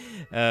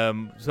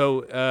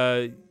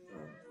 So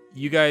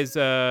you guys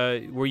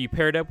were you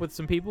paired up with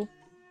some people?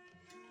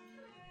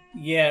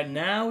 yeah,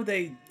 now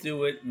they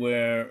do it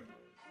where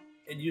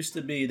it used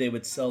to be they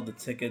would sell the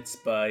tickets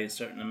by a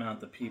certain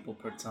amount of people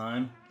per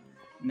time.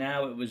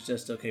 Now it was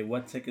just, okay,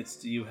 what tickets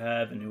do you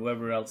have? And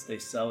whoever else they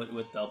sell it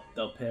with,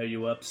 they'll pair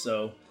you up.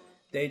 So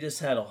they just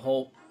had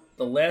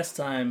the last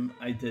time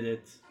I did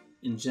it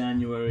in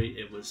January,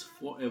 it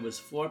was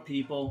four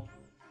people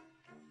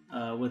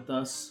with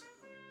us.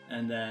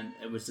 And then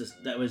that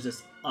was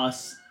just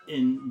us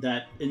in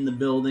the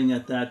building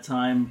at that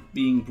time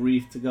being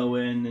briefed to go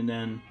in, and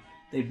then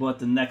they brought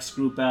the next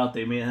group out.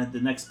 They had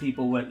the next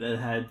people that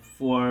had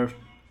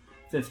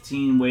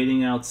 4:15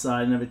 waiting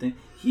outside and everything.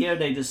 Here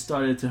they just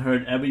started to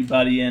herd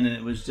everybody in, and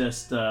it was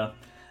just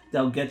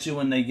they'll get you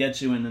when they get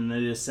you, and then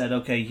they just said,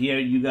 okay, here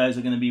you guys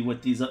are going to be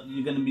with these.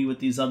 You're going to be with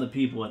these other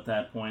people at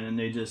that point, and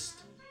they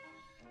just.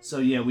 So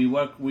yeah, we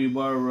were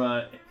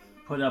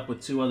put up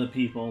with two other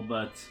people,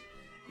 but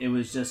it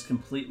was just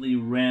completely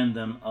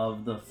random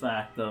of the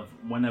fact of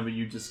whenever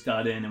you just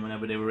got in and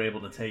whenever they were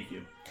able to take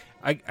you.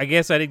 I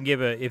guess I didn't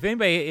give if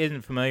anybody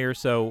isn't familiar,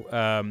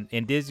 so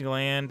in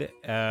Disneyland,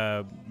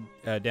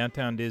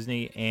 downtown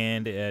Disney,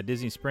 and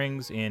Disney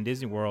Springs and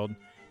Disney World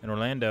in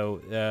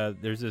Orlando,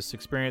 there's this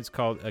experience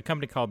called a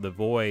company called The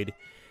Void,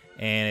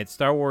 and it's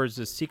Star Wars: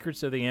 The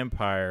Secrets of the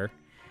Empire.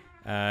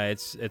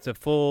 It's a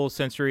full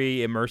sensory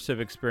immersive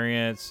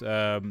experience,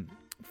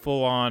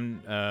 full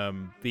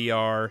on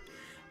VR.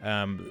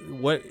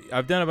 What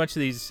I've done a bunch of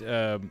these.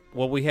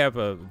 We have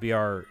a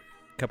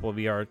couple of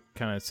VR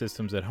kind of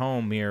systems at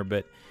home here,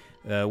 but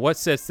what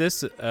sets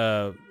this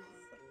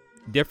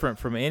different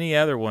from any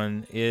other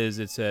one is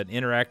it's an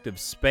interactive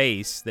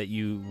space that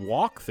you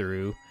walk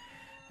through,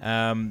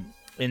 and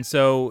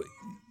so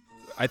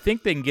I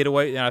think they can get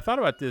away. And I thought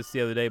about this the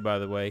other day, by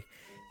the way.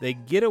 They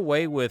get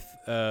away with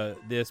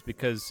this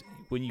because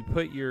when you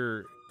put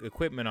your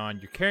equipment on,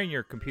 you're carrying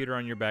your computer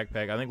on your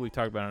backpack. I think we've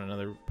talked about it in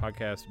another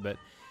podcast, but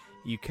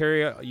you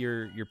carry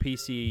your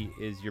PC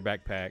is your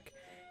backpack,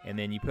 and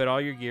then you put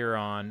all your gear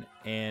on,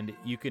 and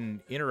you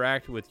can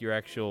interact with your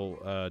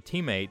actual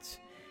teammates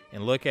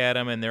and look at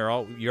them, and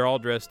you're all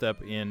dressed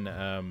up in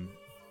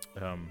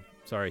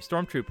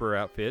stormtrooper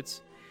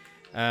outfits.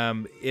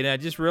 And I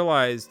just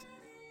realized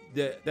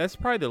that's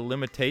probably the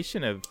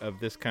limitation of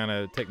this kind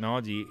of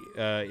technology.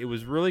 It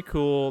was really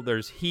cool.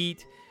 There's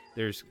heat.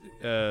 There's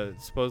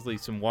supposedly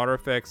some water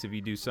effects if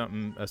you do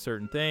a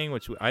certain thing,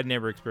 which I'd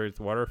never experienced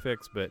water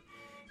effects, but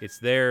it's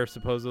there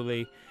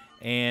supposedly.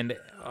 And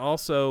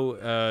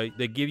also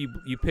they give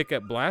you pick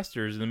up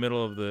blasters in the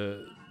middle of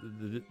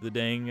the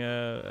dang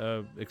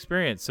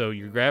experience. So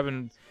you're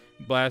grabbing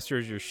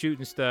blasters, you're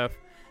shooting stuff,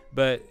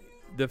 but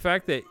the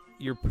fact that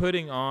you're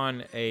putting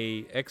on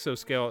a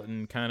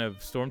exoskeleton kind of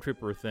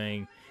stormtrooper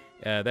thing,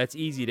 that's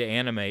easy to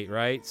animate,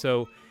 right?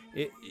 So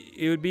it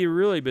would be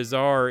really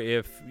bizarre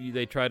if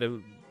they try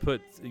to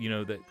put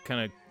that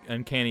kind of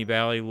uncanny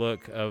valley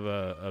look of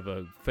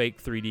a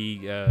fake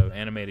 3D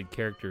animated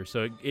character.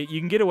 So you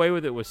can get away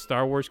with it with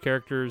Star Wars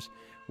characters,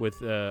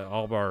 with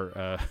all of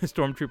our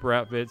stormtrooper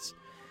outfits.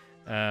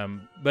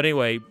 But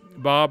anyway,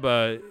 Bob,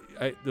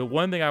 the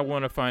one thing I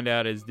want to find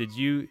out is did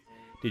you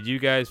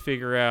guys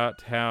figure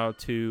out how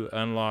to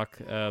unlock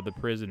the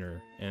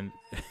prisoner and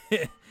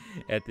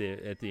at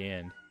the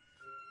end?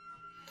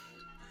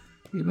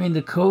 You mean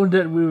the code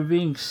that we were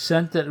being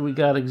sent that we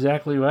got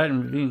exactly right,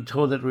 and we were being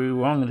told that we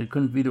were wrong and it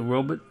couldn't be the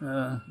robot?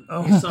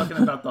 He's talking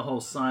about the whole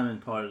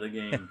Simon part of the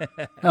game.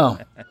 Oh,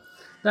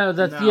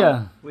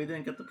 yeah. We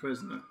didn't get the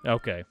prisoner.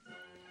 Okay.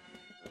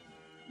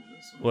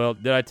 Well,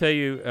 did I tell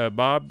you,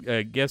 Bob?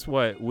 Guess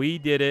what? We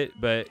did it,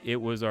 but it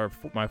was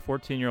my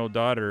 14-year-old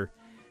daughter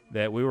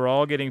that we were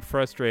all getting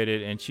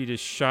frustrated, and she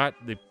just shot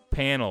the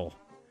panel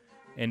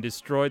and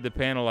destroyed the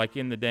panel like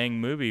in the dang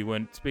movie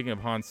when, speaking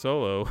of Han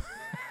Solo.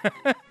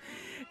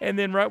 And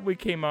then right when we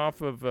came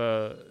off of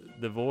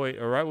the void,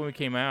 or right when we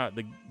came out,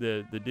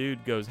 the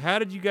dude goes,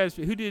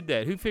 who did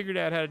that? Who figured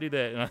out how to do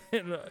that?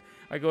 And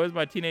I go, it's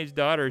my teenage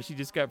daughter. She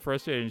just got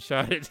frustrated and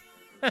shot it.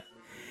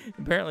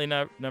 Apparently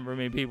not very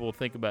many people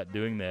think about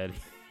doing that.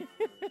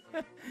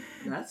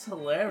 That's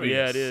hilarious.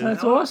 Yeah, it is.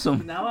 That's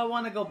awesome. Now I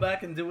want to go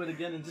back and do it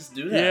again and just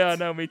do that. Yeah, I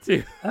know, me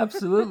too.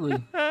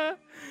 Absolutely.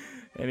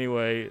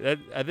 Anyway,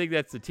 I think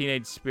that's the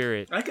teenage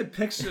spirit. I could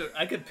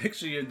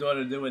picture your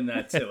daughter doing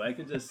that too. I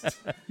could just.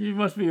 You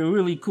must be a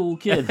really cool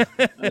kid.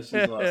 Oh, she's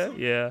awesome.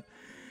 Yeah.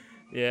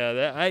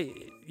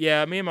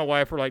 Me and my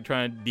wife were like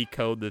trying to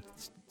decode the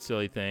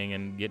silly thing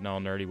and getting all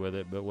nerdy with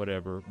it, but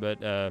whatever.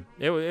 But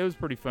it was a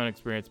pretty fun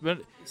experience. But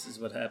this is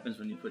what happens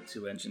when you put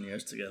two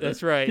engineers together.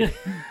 that's right.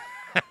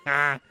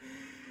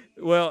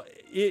 Well,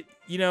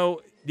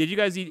 did you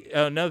guys eat?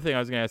 Another thing I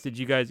was gonna ask: did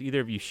you guys, either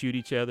of you, shoot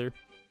each other?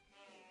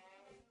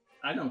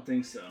 I don't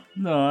think so.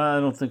 No,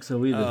 I don't think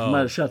so either. Oh. Might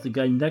have shot the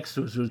guy next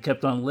to us who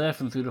kept on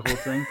laughing through the whole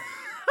thing.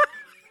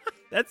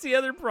 That's the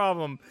other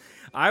problem.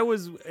 It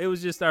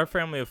was just our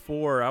family of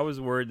 4. I was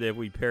worried that if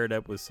we paired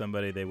up with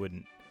somebody, they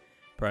wouldn't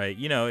probably,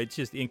 it's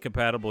just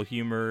incompatible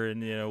humor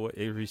and,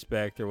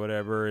 respect or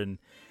whatever. And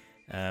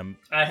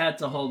I had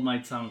to hold my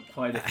tongue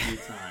quite a few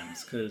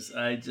times because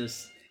I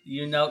just,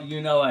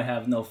 I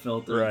have no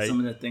filter. Right. And some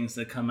of the things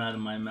that come out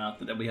of my mouth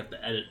that we have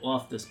to edit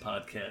off this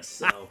podcast.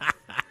 So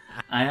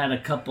I had a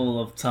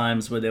couple of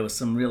times where there was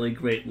some really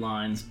great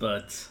lines,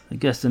 but I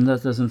guess the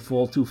nut doesn't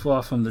fall too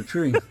far from the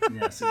tree.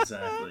 yes,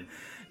 exactly.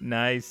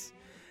 Nice.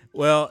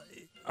 Well,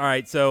 all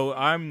right. So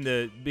I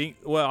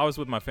was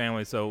with my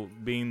family. So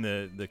being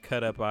the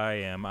cut up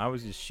I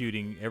was just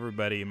shooting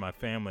everybody in my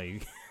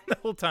family the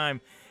whole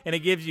time, and it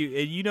gives you.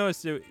 And you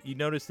noticed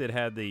it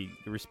had the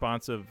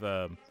responsive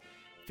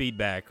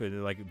feedback,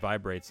 like it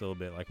vibrates a little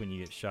bit, like when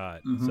you get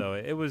shot. Mm-hmm. So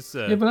it was.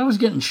 Yeah, but I was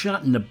getting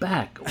shot in the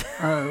back.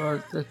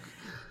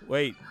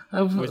 Wait,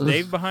 I was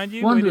Dave behind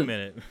you? Wait a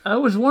minute. I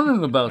was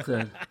wondering about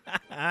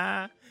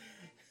that.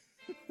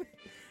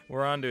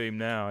 We're on to him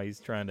now. He's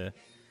trying to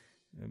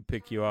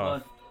pick you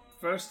off. Well,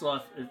 first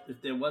off,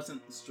 if there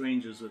wasn't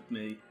strangers with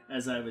me,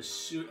 as I was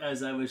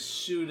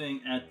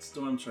shooting at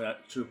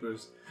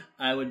stormtroopers,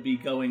 I would be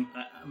going.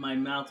 My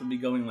mouth would be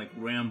going like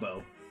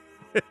Rambo.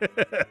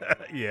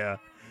 Yeah.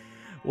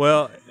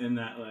 Well, in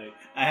that way,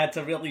 I had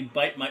to really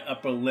bite my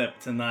upper lip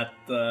to not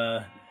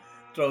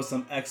throw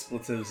some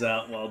expletives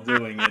out while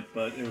doing it,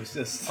 but it was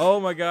just. Oh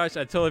my gosh,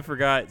 I totally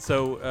forgot.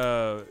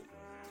 So,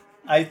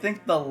 I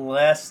think the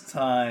last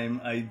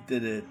time I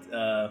did it,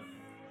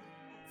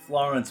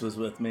 Florence was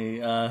with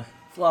me.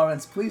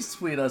 Florence, please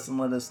tweet us and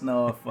let us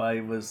know if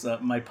I was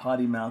my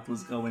potty mouth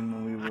was going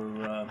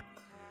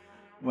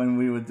when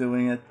we were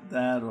doing it.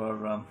 That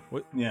or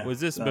yeah.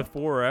 Was this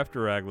before or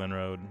after Raglan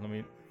Road? Let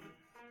me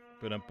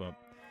put up.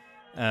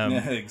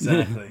 Yeah,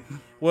 exactly.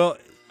 Well,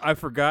 I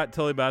forgot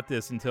totally about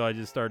this until I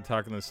just started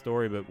talking the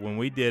story. But when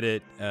we did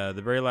it,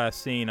 the very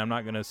last scene, I'm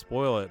not going to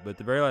spoil it, but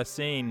the very last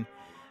scene,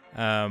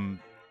 I'm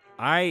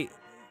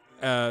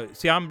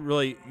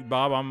really,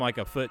 Bob, I'm like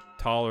a foot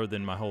taller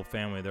than my whole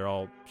family. They're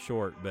all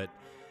short, but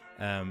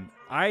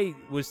I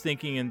was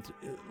thinking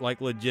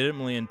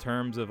legitimately in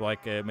terms of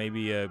like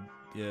maybe a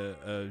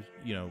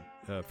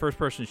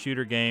first-person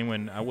shooter game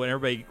when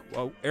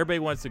everybody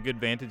wants a good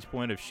vantage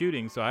point of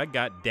shooting. So I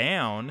got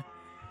down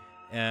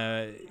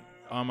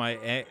on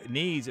my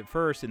knees at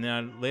first, and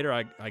then later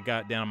I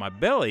got down on my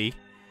belly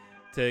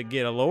to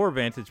get a lower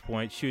vantage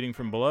point shooting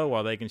from below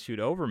while they can shoot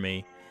over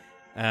me.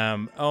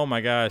 Oh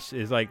my gosh,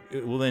 it's like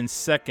within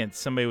seconds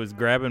somebody was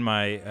grabbing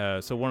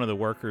my so one of the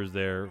workers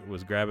there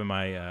was grabbing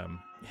my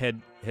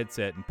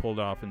headset and pulled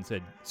off and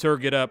said, "Sir,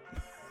 get up."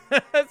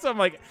 So I'm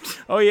like,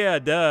 oh yeah,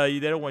 duh, they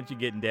don't want you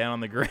getting down on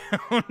the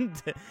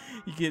ground.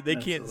 They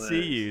can't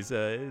see you.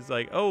 So it's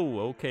like, oh,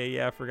 okay,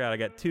 yeah, I forgot I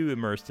got too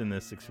immersed in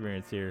this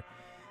experience here.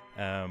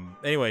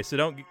 Anyway, so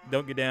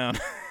don't get down.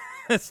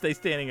 Stay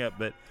standing up.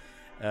 But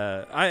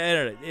I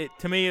don't know.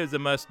 To me, it was a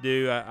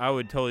must-do. I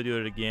would totally do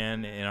it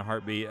again in a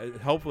heartbeat,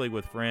 hopefully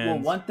with friends. Well,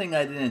 one thing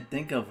I didn't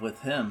think of with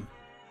him,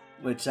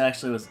 which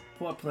actually was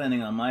poor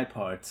planning on my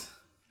part.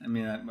 I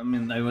mean, I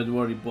had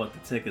already bought the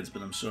tickets,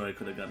 but I'm sure I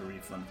could have got a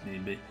refund if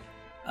need be.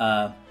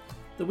 The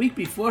week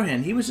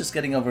beforehand, he was just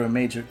getting over a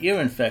major ear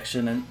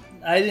infection, and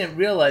I didn't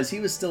realize he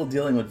was still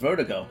dealing with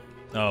vertigo.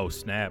 Oh,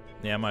 snap.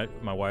 Yeah, my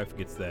wife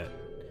gets that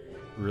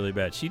really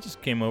bad. She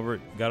just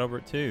got over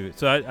it too.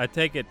 So I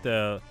take it you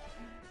guys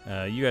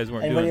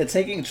weren't and doing... when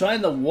you're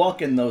trying to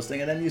walk in those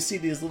things, and then you see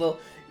these little...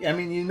 I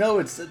mean,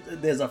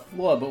 there's a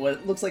flaw, but what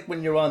it looks like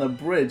when you're on a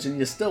bridge and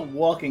you're still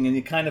walking and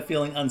you're kind of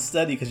feeling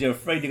unsteady because you're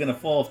afraid you're going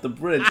to fall off the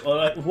bridge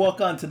or walk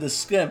onto the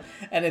skim,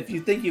 and if you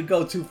think you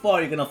go too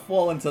far, you're going to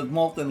fall into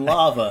molten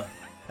lava.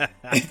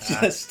 It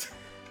just...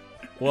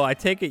 Well, I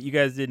take it you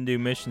guys didn't do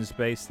Mission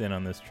Space then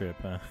on this trip,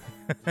 huh?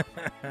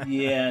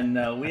 Yeah,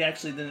 no, we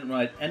actually didn't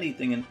ride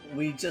anything, and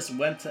we just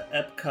went to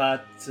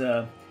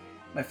Epcot.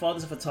 My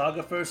father's a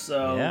photographer,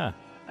 so... Yeah.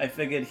 I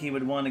figured he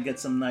would want to get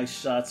some nice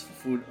shots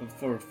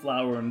for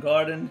Flower and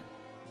Garden.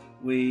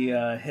 We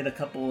hit a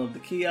couple of the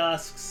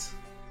kiosks,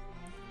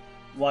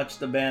 watched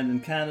the band in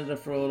Canada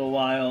for a little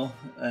while,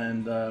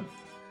 and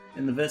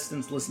in the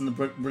distance listened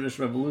to British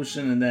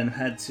Revolution, and then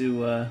had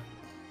to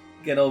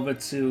get over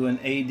to an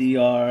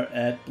ADR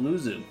at Blue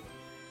Zoo.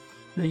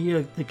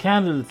 The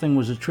Canada thing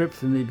was a trip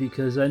for me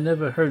because I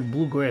never heard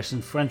bluegrass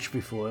in French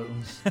before. It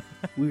was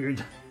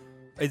weird.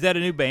 Is that a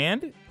new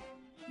band?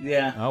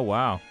 Yeah. Oh,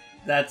 wow.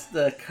 That's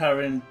the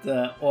current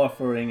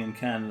offering in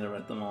Canada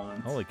at the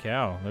moment. Holy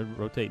cow. They're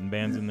rotating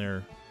bands in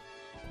there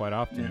quite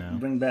often now.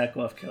 Bring back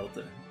Off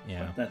Kilter.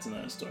 Yeah. But that's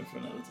another story for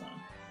another time.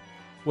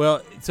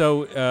 Well,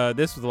 so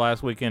this was the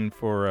last weekend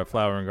for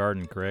Flower and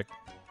Garden, correct?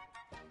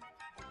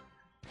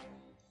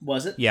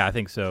 Was it? Yeah, I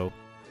think so.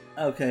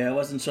 Okay, I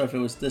wasn't sure if it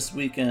was this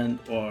weekend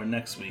or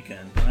next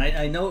weekend.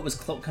 I know it was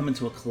coming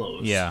to a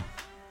close. Yeah.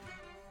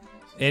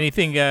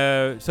 Anything,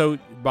 so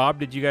Bob,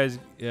 did you guys,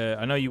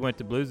 I know you went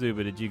to Blue Zoo,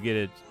 but did you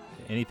get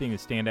anything to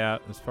stand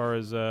out as far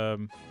as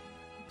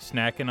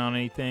snacking on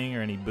anything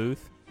or any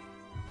booth?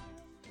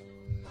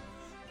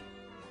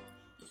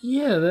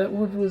 Yeah, that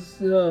one was,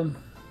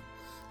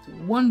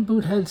 one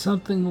booth had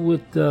something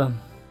with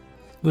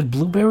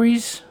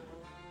blueberries.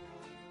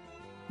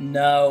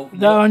 No,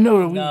 I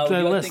know.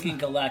 You're thinking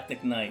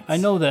Galactic Nights. I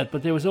know that,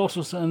 but there was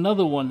also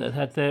another one that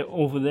had that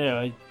over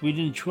there. We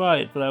didn't try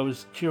it, but I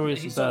was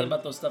curious He's about talking it.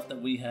 about those stuff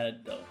that we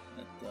had, though.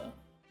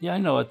 Yeah, I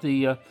know. But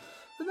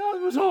no,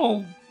 it was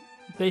all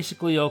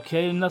basically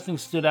okay, and nothing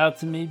stood out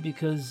to me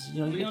because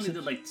we only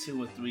did like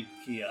 2 or 3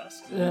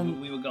 kiosks.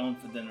 We were going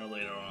for dinner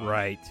later on.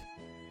 Right.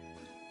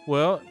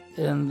 Well,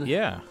 and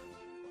yeah.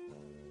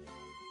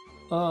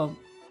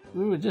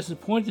 We were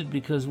disappointed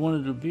because one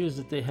of the beers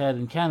that they had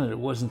in Canada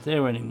wasn't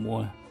there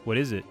anymore. What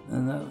is it?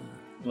 And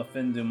La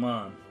Fin du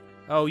Monde.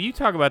 Oh, you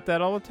talk about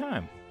that all the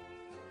time.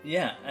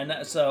 Yeah, and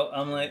so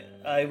I'm like,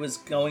 I was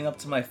going up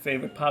to my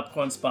favorite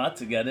popcorn spot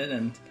to get it,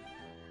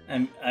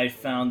 and I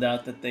found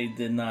out that they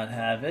did not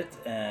have it,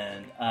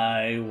 and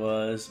I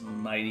was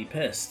mighty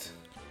pissed.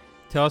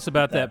 Tell us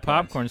about that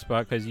popcorn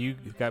spot, because you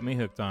got me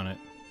hooked on it.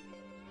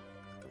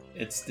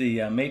 It's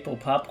the Maple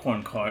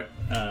Popcorn Cart,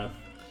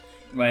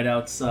 right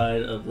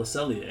outside of Le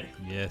Cellier.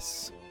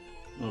 Yes.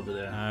 Over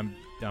there. I'm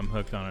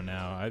hooked on it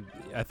now.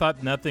 I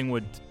thought nothing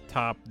would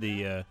top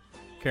the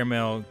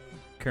caramel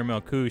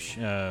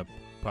couche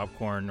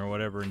popcorn or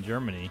whatever in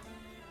Germany,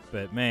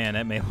 but man,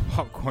 that maple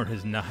popcorn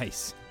is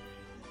nice.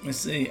 You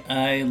see,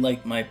 I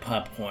like my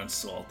popcorn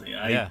salty.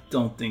 I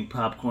don't think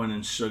popcorn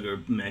and sugar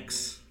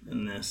mix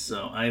in this,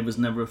 so I was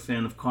never a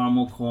fan of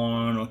caramel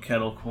corn or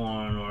kettle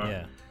corn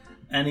or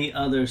any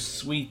other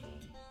sweet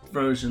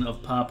version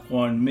of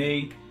popcorn.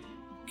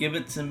 Give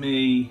it to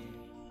me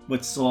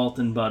with salt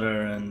and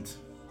butter, and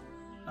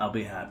I'll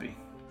be happy.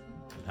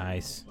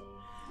 Nice.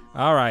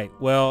 All right.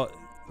 Well,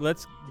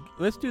 let's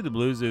do the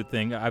Blue Zoo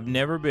thing. I've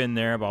never been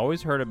there. I've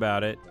always heard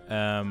about it.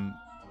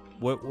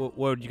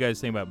 What did you guys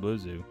think about Blue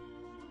Zoo?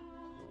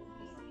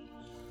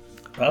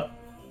 Up?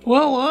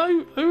 Well,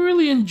 I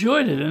really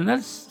enjoyed it, and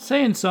that's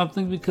saying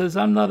something because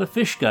I'm not a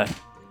fish guy.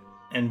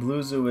 And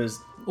Blue Zoo is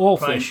all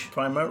fish.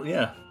 Primarily,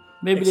 yeah.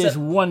 Maybe there's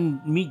one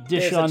meat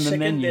dish on the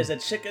menu. There's a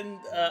chicken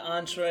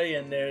entree,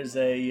 and there's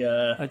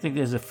a... I think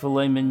there's a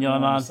filet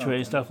mignon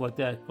entree, stuff like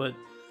that. But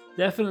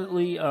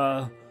definitely,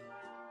 the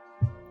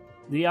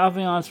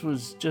ambiance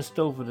was just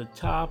over the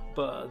top.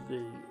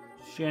 The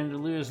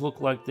chandeliers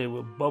looked like they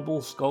were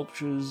bubble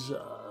sculptures.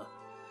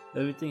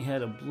 Everything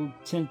had a blue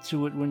tint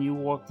to it when you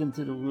walked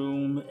into the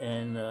room.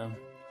 And,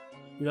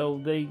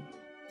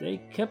 they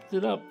kept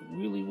it up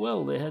really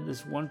well. They had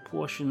this one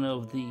portion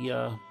of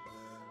the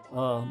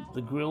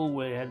grill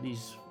where they had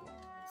these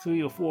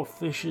 3 or 4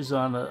 fishes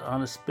on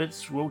a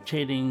spits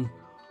rotating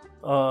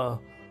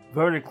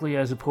vertically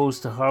as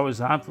opposed to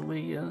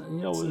horizontally.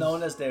 It's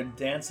known as their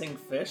dancing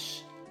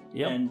fish.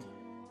 Yep. And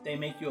they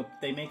make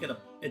it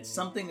it's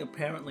something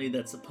apparently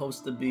that's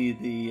supposed to be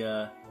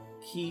the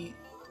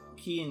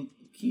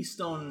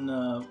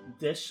keystone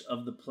dish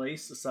of the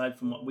place, aside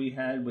from what we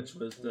had, which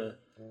was the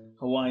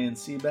Hawaiian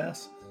sea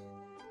bass.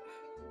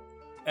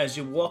 As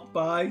you walk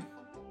by,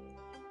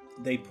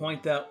 they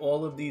point out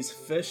all of these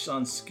fish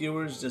on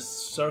skewers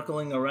just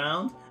circling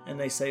around, and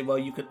they say, well,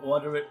 you could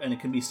order it and it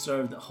can be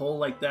served whole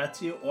like that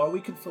to you, or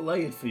we could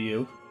fillet it for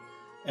you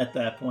at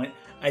that point.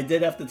 I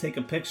did have to take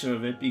a picture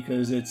of it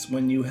because it's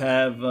when you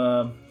have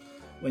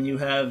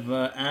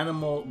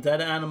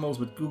dead animals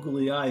with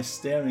googly eyes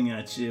staring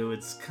at you,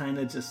 it's kind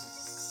of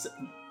just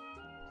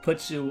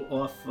puts you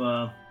off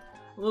a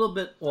little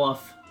bit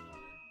off,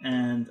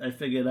 and I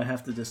figured I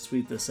have to just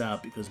tweet this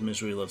out because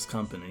misery loves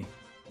company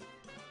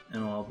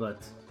and all.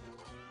 But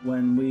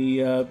when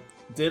we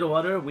did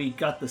order, we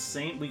got the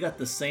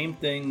same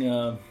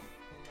thing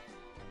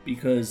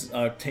because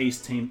our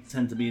tastes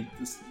tend to be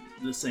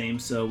the same.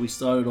 So we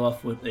started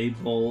off with a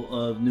bowl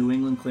of New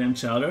England clam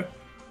chowder.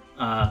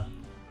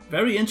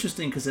 Very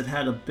interesting because it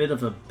had a bit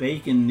of a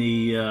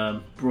bacony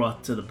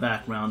broth to the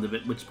background of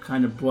it, which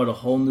kind of brought a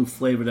whole new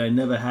flavor that I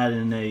never had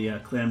in a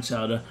clam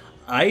chowder.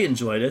 I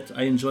enjoyed it.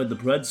 I enjoyed the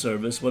bread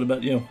service. What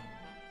about you?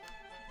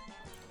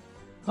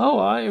 Oh,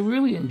 I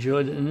really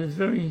enjoyed it, and it's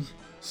very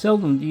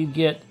seldom do you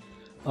get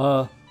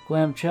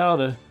clam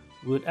chowder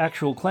with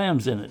actual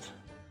clams in it,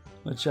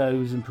 which I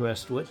was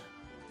impressed with.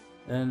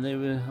 And they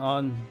were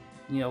on,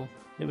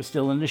 they were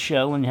still in the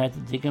shell, and you had to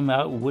dig them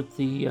out with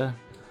the.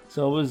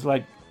 So it was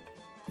like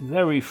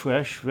very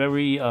fresh,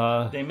 very.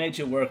 They made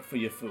you work for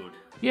your food.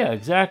 Yeah,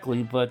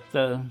 exactly. But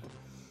I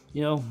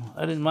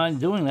didn't mind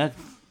doing that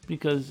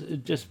because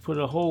it just put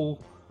a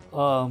whole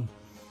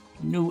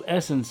new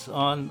essence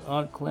on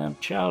clam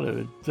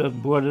chowder.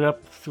 It brought it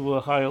up to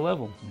a higher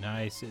level.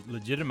 Nice. It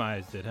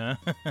legitimized it, huh?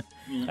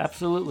 Yeah.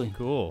 Absolutely.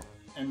 Cool.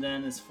 And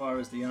then as far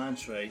as the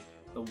entree,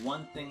 the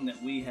one thing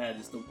that we had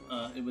is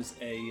it was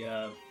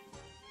a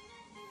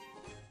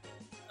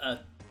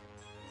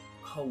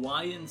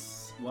Hawaiian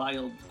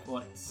wild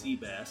caught sea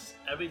bass.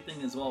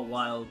 Everything is all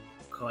wild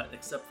caught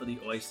except for the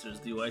oysters.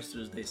 The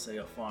oysters, they say,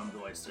 are farmed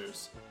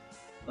oysters,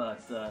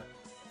 but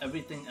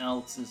everything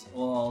else is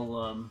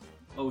all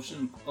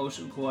ocean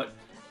caught.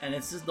 And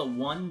it's just the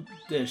one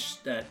dish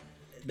that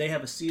they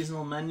have a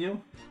seasonal menu.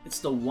 It's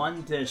the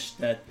one dish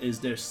that is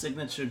their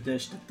signature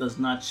dish that does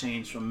not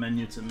change from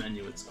menu to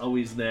menu. It's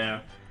always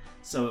there.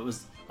 So it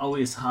was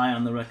always high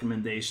on the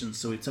recommendation.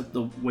 So we took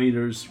the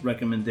waiter's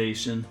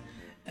recommendation,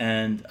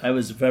 and I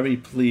was very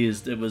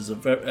pleased. It was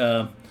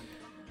the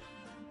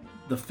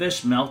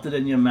fish melted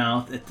in your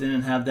mouth. It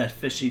didn't have that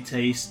fishy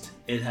taste.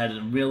 It had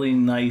a really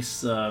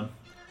nice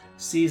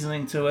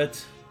seasoning to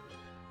it.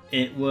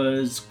 It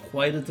was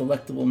quite a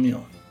delectable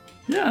meal.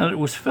 Yeah, and it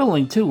was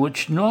filling too,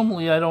 which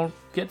normally I don't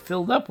get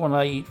filled up when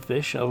I eat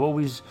fish. I've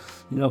always,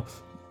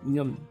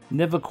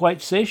 never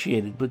quite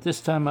satiated, but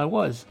this time I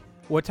was.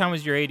 What time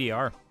was your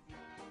ADR?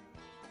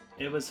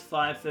 It was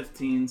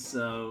 5:15,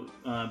 so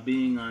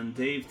being on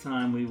Dave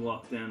time, we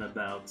walked in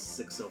about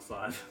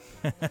 6:05.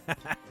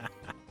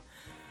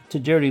 To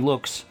dirty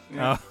looks.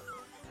 Oh.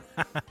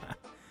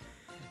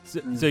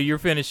 So you're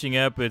finishing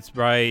up. It's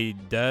by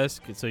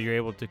dusk, so you're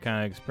able to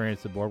kind of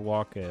experience the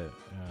boardwalk at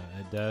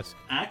dusk.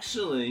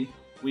 Actually,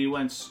 we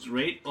went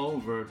straight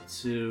over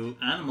to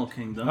Animal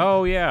Kingdom.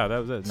 Oh yeah, that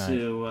was at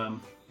night.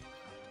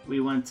 We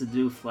went to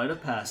do Flight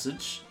of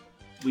Passage.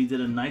 We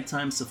did a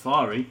nighttime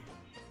safari,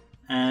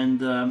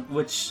 and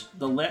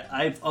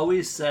I've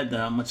always said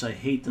how much I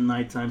hate the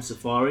nighttime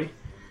safari.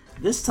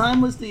 This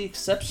time was the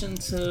exception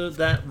to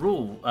that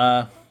rule.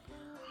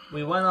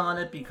 We went on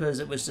it because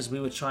it was just we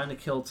were trying to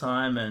kill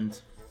time, and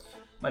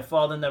my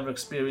father never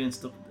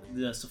experienced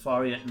the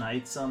safari at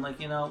night, so I'm like,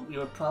 we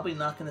were probably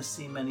not going to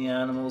see many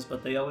animals,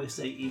 but they always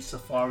say each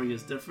safari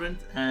is different,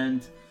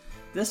 and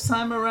this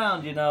time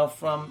around,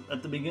 from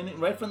the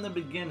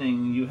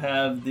beginning, you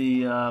have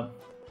the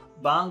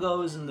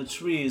bongos in the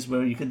trees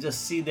where you could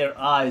just see their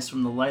eyes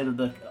from the light of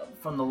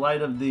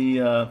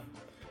the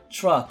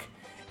truck.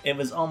 It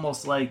was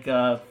almost like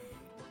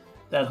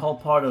that whole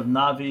part of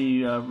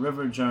Navi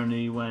River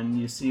Journey when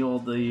you see all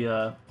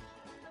the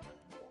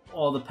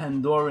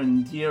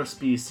Pandoran deer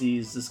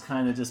species just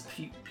kind of just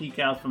peek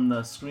out from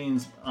the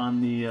screens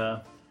on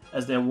the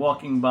as they're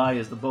walking by,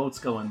 as the boat's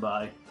going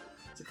by.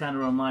 So it kind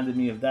of reminded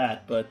me of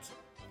that. But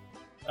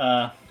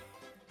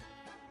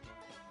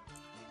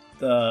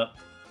the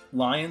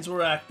lions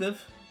were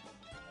active.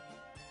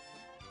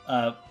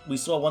 We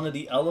saw one of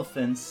the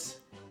elephants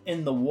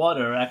in the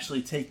water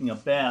actually taking a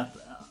bath,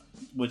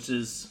 which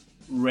is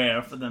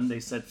rare for them. They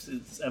said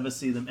to ever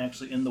see them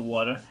actually in the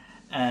water,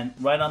 and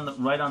right on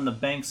the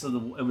banks of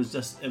it was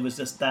just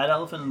that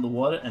elephant in the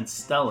water and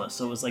Stella.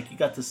 So it was like you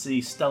got to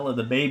see Stella,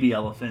 the baby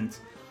elephant,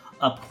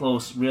 up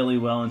close really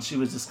well, and she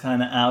was just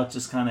kind of out,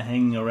 just kind of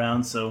hanging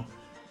around. So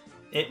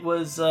it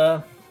was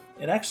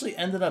it actually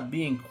ended up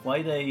being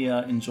quite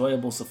a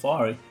enjoyable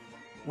safari.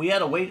 We had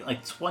to wait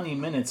like 20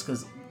 minutes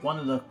because one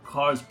of the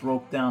cars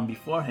broke down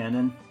beforehand,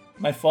 and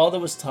my father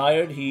was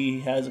tired.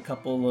 He has a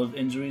couple of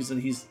injuries that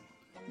he's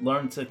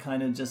learned to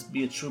kind of just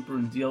be a trooper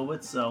and deal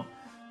with, so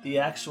the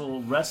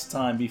actual rest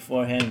time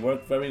beforehand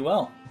worked very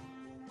well.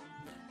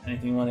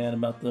 Anything you want to add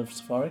about the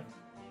safari?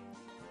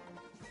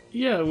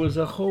 Yeah, it was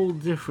a whole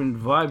different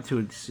vibe to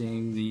it,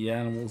 seeing the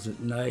animals at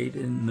night,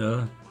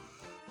 and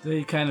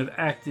they kind of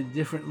acted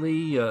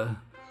differently,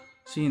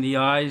 seeing the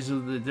eyes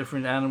of the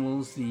different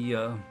animals,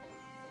 the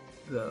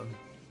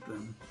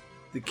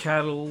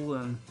cattle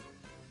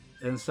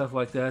and stuff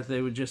like that.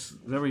 They were just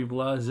very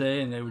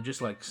blasé, and they would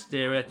just like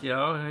stare at you.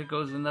 Oh, here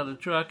goes another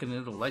truck, and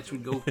then the lights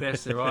would go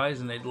past their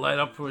eyes, and they'd light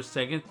up for a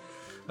second.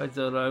 I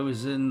thought I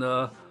was in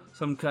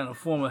some kind of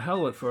form of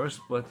hell at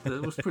first, but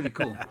it was pretty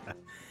cool.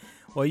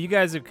 Well, you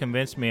guys have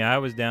convinced me. I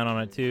was down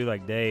on it too,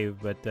 like Dave,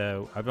 but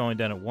I've only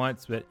done it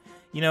once. But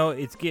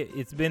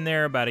it's been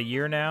there about a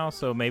year now,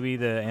 so maybe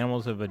the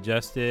animals have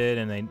adjusted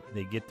and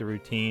they get the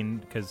routine,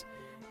 because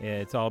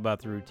it's all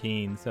about the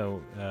routine.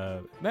 So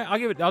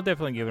I'll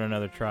definitely give it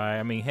another try.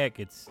 I mean, heck,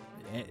 it's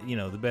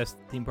the best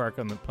theme park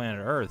on the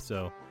planet Earth.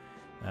 So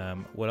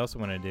what else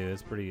am I going to do?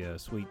 It's pretty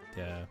sweet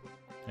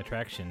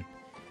attraction.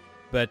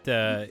 But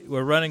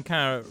we're running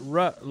kind of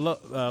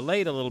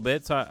late a little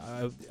bit,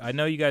 so I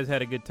know you guys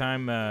had a good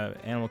time,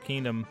 Animal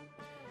Kingdom.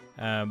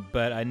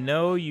 But I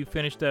know you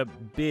finished up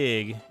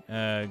big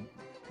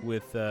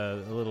with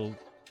a little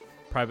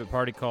private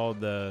party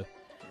called the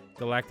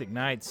Galactic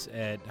Nights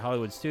at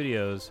Hollywood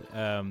Studios.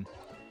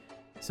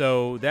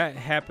 So that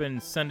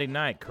happened Sunday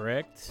night,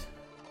 correct?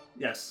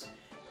 Yes.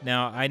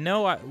 Now, I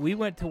know we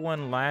went to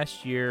one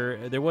last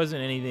year. There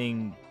wasn't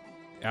anything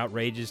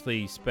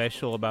outrageously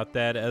special about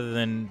that other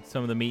than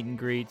some of the meet and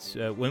greets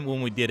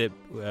when we did it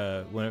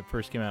when it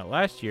first came out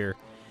last year.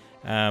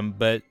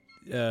 But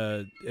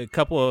a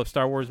couple of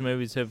Star Wars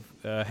movies have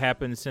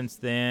happened since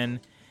then,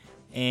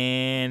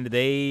 and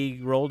they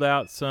rolled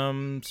out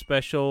some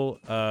special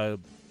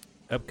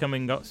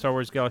upcoming Star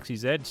Wars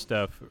Galaxy's Edge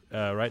stuff.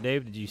 Right,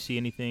 Dave? Did you see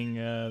anything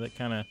that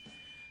kind of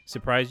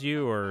surprised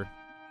you, or?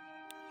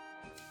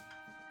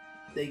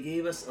 They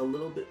gave us a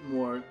little bit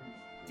more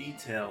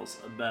details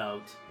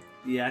about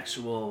the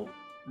actual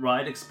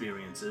ride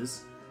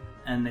experiences,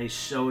 and they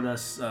showed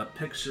us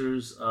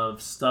pictures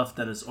of stuff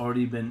that has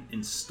already been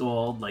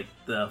installed, like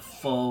the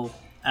full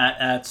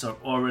AT-ATs are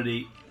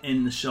already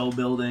in the show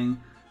building,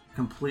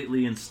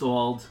 completely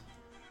installed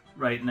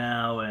right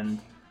now, and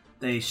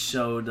they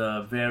showed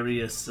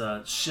various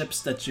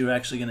ships that you're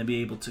actually going to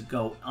be able to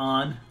go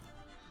on,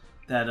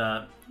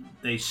 that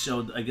they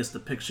showed, I guess, the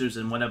pictures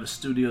in whatever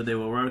studio they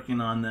were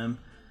working on them,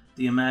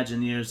 the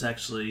Imagineers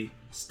actually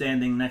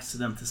standing next to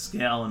them to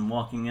scale and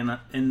walking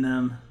in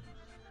them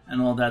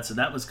and all that, so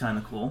that was kind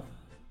of cool.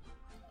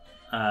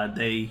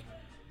 They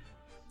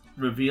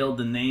revealed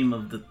the name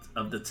of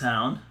the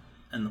town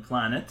and the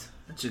planet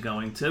that you're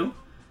going to,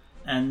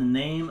 and the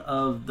name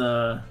of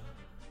the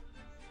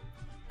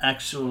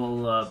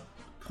actual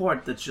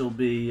port that you'll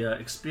be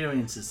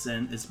experiencing this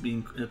in is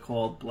being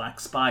called Black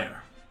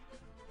Spire.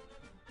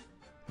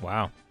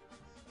 Wow.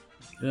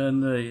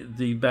 And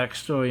the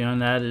backstory on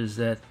that is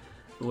that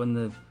when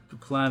the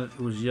planet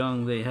was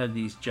young, they had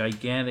these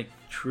gigantic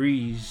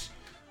trees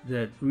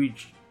that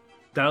reached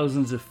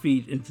thousands of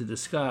feet into the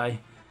sky,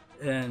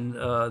 and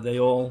they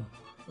all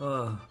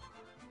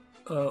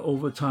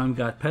over time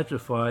got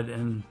petrified,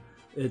 and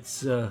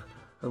it's a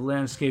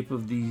landscape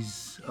of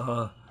these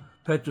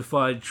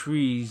petrified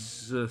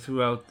trees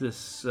throughout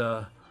this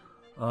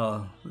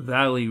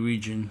valley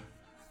region,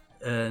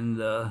 and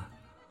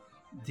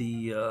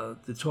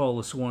the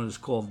tallest one is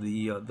called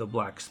the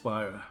Black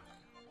Spire.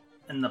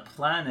 And the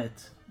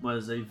planet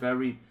was a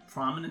very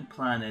prominent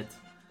planet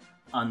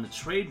on the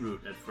trade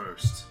route at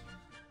first.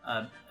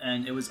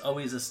 And it was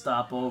always a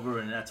stopover,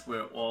 and that's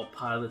where all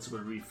pilots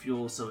would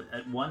refuel. So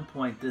at one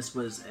point, this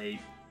was a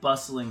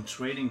bustling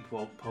trading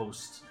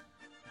post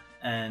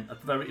and a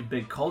very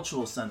big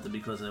cultural center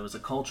because it was a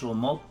cultural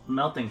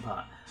melting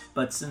pot.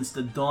 But since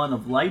the dawn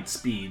of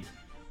Lightspeed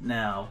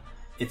now,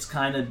 it's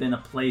kind of been a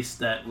place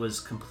that was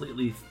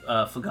completely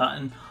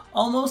forgotten,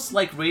 almost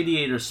like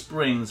Radiator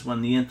Springs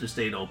when the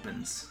interstate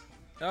opens.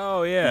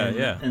 Oh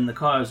yeah, In the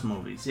Cars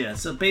movies, yeah.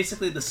 So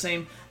basically the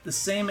same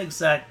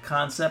exact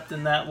concept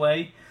in that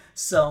way.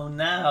 So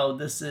now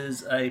this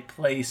is a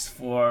place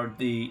for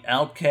the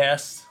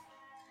outcasts,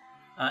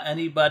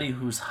 anybody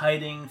who's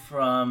hiding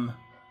from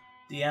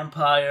the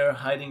Empire,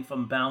 hiding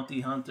from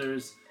bounty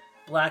hunters.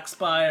 Black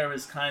Spire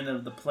is kind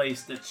of the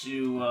place that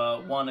you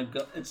want to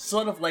go. It's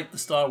sort of like the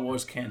Star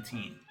Wars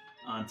canteen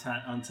on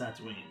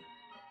Tatooine.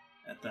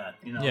 At that,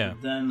 Yeah.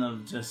 the den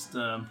of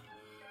the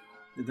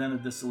den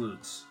of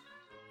dissolutes.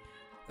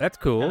 That's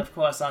cool. And of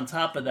course, on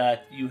top of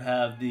that, you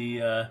have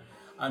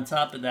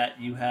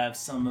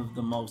some of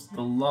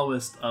the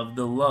lowest of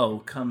the low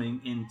coming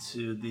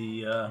into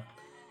the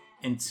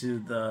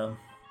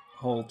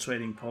whole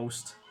trading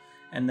post,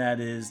 and that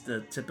is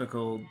the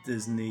typical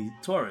Disney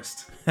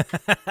tourist.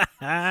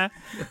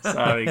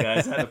 Sorry,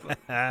 guys.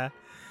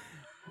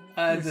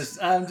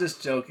 I'm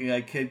just joking. I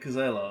kid because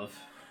I love.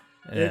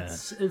 Yeah.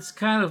 It's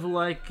kind of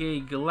like a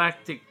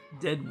galactic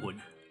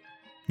Deadwood.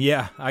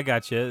 Yeah, I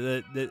got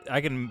you. I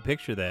can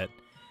picture that,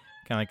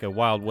 kind of like a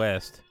Wild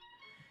West.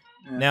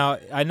 Yeah. Now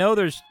I know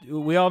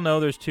we all know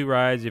there's two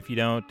rides. If you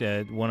don't,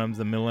 one of them's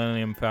the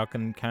Millennium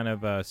Falcon kind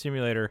of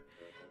simulator,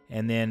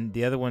 and then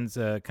the other one's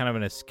kind of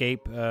an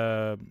escape,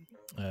 a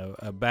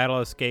battle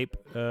escape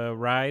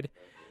ride.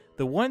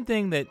 The one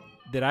thing that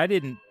I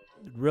didn't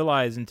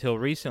realize until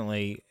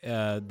recently,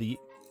 the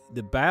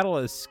battle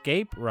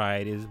escape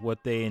ride is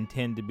what they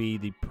intend to be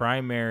the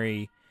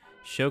primary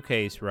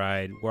showcase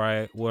ride,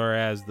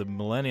 whereas the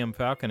Millennium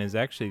Falcon is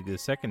actually the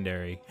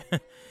secondary,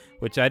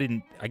 which I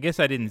guess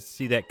I didn't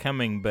see that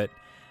coming, but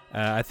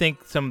I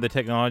think some of the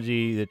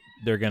technology that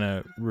they're going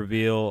to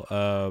reveal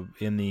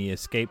in the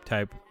escape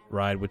type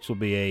ride, which will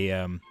be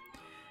a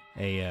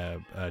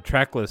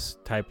trackless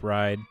type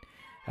ride,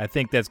 I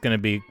think that's going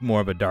to be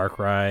more of a dark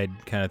ride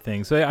kind of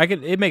thing. So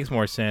it makes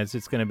more sense.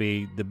 It's going to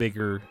be the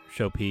bigger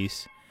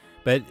showpiece.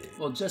 But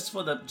just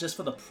for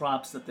the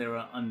props that they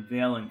were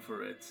unveiling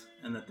for it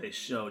and that they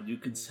showed, you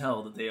could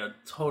tell that they are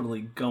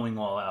totally going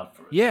all out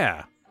for it.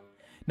 Yeah.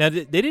 Now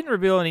they didn't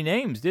reveal any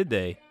names, did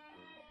they,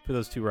 for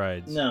those two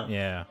rides? No.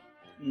 Yeah.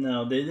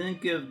 No, they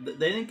didn't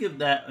give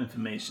that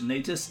information. They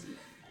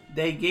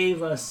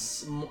gave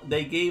us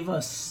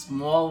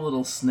small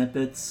little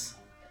snippets,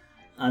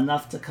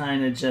 enough to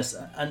kind of just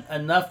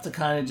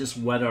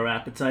whet our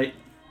appetite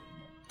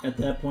at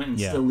that point and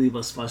still leave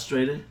us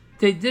frustrated.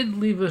 They did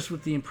leave us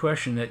with the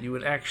impression that you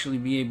would actually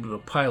be able to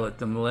pilot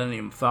the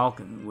Millennium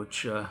Falcon,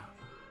 which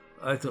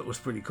I thought was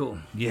pretty cool.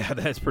 Yeah,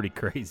 that's pretty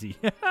crazy.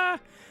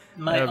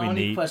 My That'd be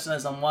only neat. question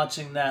as I'm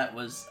watching that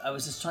was, I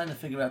was just trying to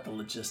figure out the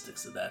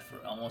logistics of that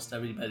for almost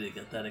everybody to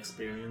get that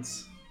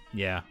experience.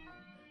 Yeah.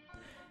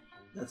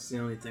 That's the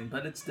only thing.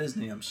 But it's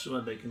Disney. I'm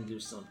sure they can do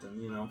something.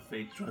 You know,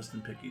 fake trust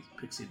and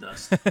pixie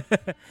dust.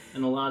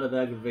 And a lot of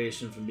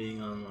aggravation from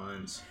being on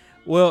lines.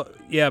 Well,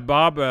 yeah,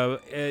 Bob.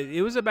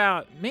 It was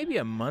about maybe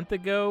a month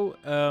ago.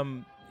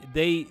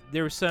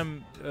 There was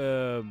some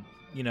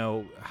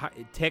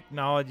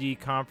technology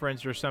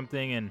conference or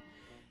something,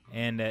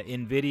 and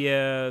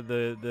NVIDIA,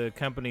 the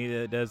company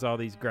that does all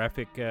these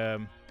graphic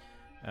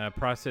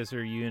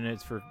processor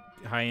units for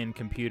high-end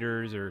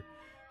computers or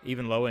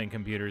even low-end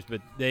computers,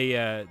 but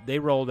they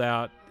rolled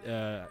out.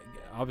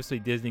 Obviously,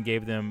 Disney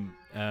gave them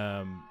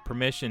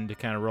permission to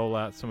kind of roll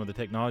out some of the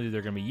technology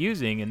they're going to be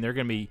using, and they're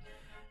going to be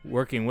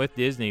working with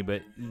Disney,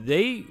 but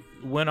they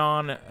went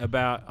on and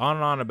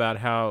on about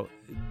how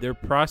their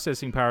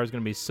processing power is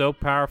going to be so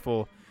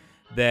powerful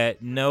that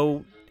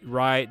no two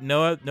rides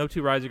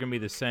are going to be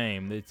the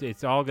same.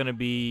 It's all going to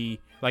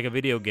be like a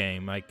video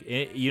game. Like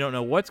you don't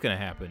know what's going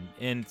to happen,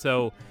 and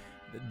so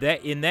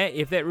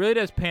if that really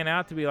does pan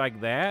out to be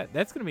like that,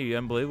 that's going to be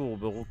unbelievable.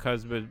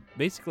 Because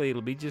basically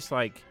it'll be just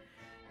like,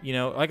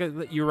 like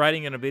you're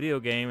writing in a video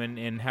game,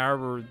 and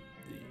however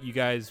you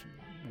guys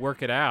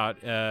work it out,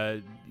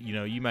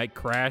 you might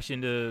crash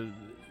into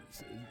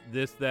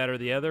this, that, or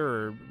the other,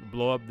 or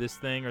blow up this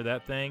thing or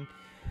that thing.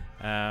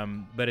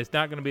 But it's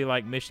not going to be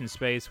like Mission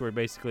Space, where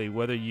basically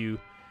whether you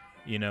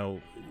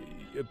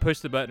push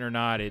the button or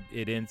not,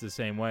 it ends the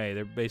same way.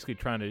 They're basically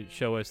trying to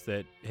show us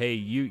that, hey,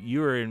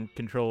 you are in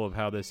control of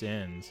how this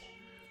ends.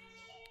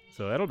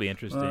 So that'll be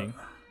interesting.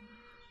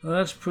 Well,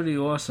 that's pretty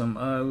awesome.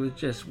 I was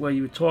just, while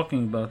you were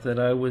talking about that,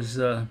 I was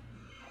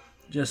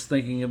just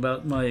thinking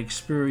about my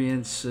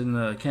experience in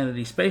the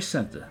Kennedy Space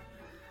Center.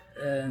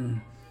 And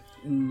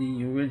in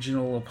the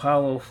original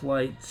Apollo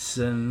flights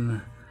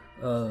and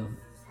the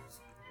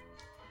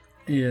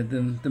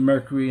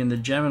Mercury and the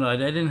Gemini,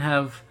 they didn't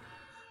have,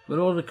 with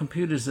all the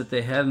computers that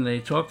they had and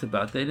they talked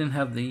about, they didn't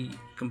have the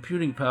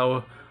computing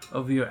power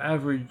of your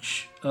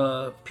average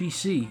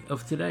PC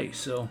of today.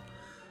 So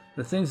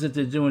the things that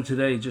they're doing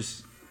today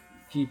just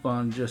keep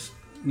on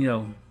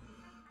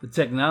the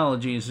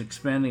technology is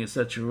expanding at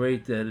such a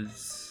rate that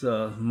it's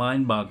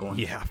mind-boggling.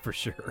 Yeah, for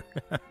sure.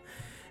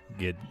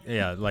 Good.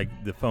 Yeah,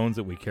 like the phones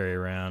that we carry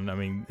around. I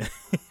mean,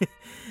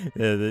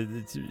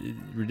 it's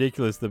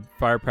ridiculous, the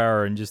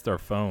firepower in just our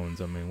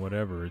phones. I mean,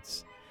 whatever.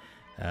 It's,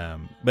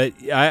 but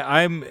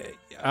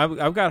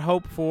I've got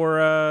hope for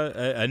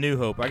a new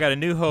hope. I got a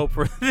new hope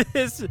for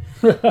this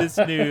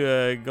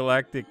new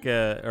Galactic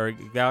or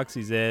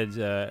Galaxy's Edge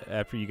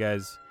after you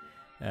guys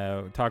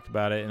talked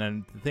about it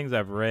and the things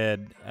I've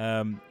read.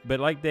 But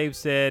like Dave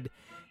said,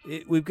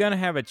 we're going to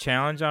have a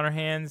challenge on our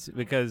hands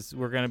because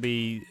we're going to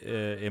be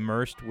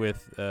immersed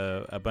with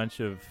a bunch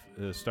of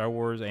Star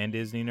Wars and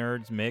Disney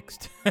nerds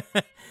mixed.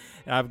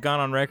 I've gone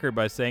on record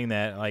by saying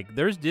that, like,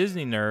 there's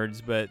Disney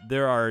nerds, but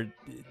there are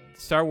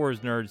Star Wars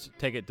nerds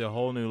take it to a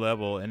whole new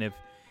level.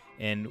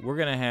 And we're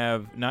going to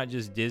have not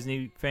just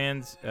Disney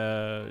fans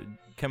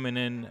coming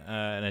in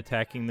and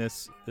attacking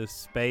this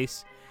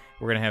space.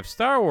 We're going to have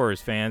Star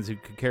Wars fans who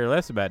could care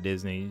less about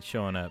Disney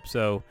showing up.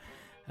 So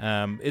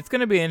it's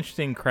going to be an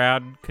interesting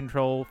crowd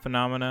control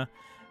phenomena.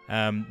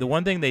 The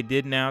one thing they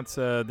did announce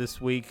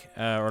this week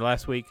or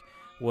last week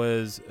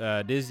was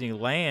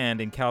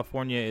Disneyland in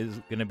California is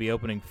going to be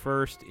opening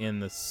first in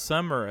the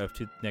summer of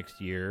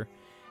next year,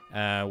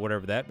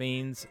 whatever that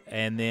means.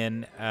 And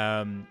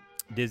then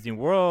Disney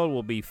World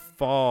will be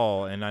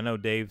fall. And I know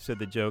Dave said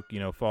the joke,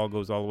 fall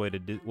goes all the way to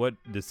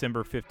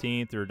December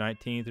 15th or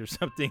 19th or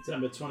something.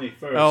 December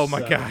 21st. Oh,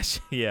 my gosh.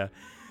 Yeah.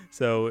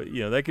 So,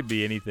 that could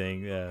be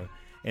anything.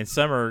 And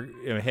summer,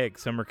 heck,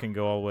 summer can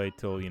go all the way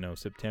till,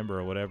 September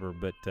or whatever.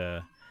 But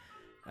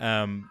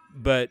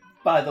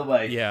by the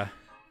way, yeah,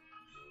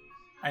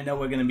 I know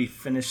we're going to be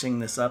finishing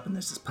this up, and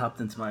this just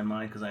popped into my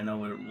mind because I know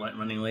we're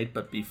running late.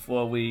 But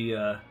before we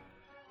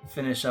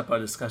finish up our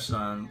discussion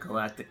on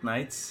Galactic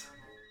Nights,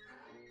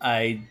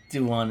 I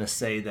do want to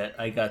say that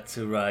I got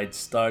to ride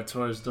Star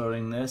Tours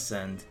during this,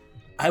 and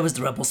I was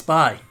the Rebel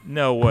Spy.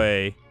 No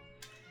way.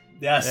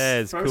 Yes,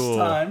 that is first cool.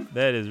 time.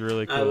 That is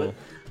really cool.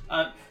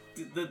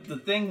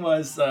 The thing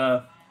was,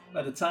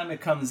 by the time it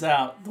comes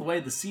out, the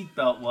way the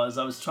seatbelt was,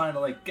 I was trying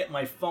to get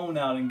my phone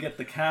out and get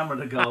the camera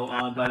to go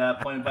on by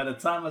that point. And by the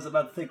time I was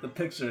about to take the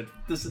picture, it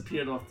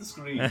disappeared off the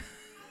screen.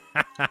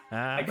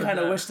 I kind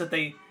of wish that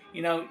they,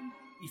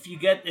 if you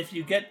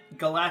get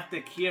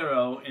Galactic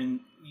Hero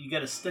and you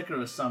get a sticker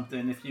or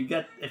something, if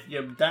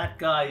you're that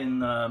guy in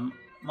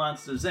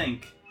Monsters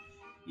Inc.,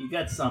 you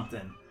get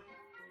something.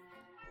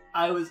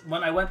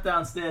 When I went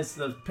downstairs to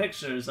the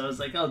pictures, I was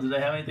like, oh, do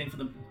they have anything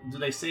do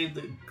they save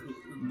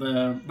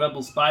the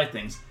Rebel Spy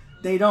things?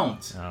 They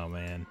don't. Oh,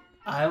 man.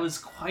 I was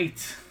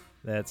quite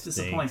That's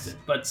disappointed. stinks.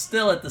 But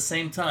still, at the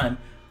same time,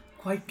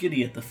 quite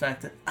giddy at the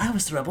fact that I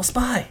was the rebel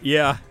spy.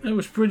 Yeah. It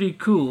was pretty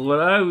cool.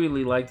 What I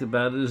really liked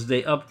about it is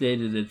they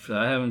updated it.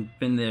 I haven't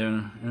been there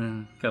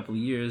in a couple of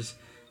years,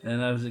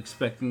 and I was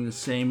expecting the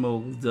same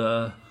old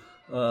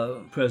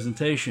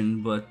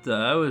presentation, but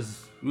I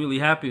was really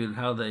happy with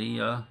how they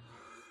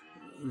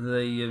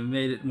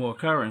made it more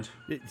current.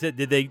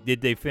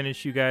 Did they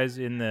finish you guys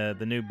in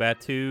the new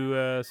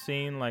Batu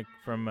scene, like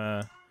from?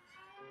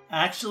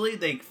 Actually,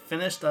 they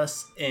finished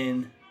us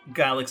in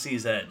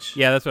Galaxy's Edge.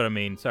 Yeah, that's what I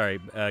mean. Sorry,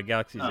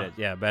 Galaxy's Edge.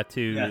 Yeah,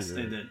 Batu. Yes,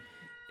 they did.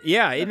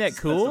 Yeah, isn't that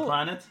cool? That's the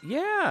planet.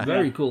 Yeah,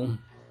 Very cool.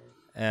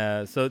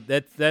 So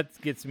that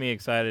gets me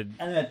excited.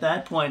 And at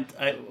that point,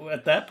 I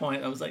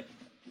was like,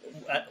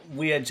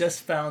 we had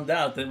just found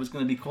out that it was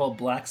going to be called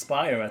Black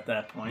Spire at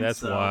that point.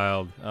 That's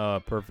wild.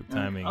 Oh, perfect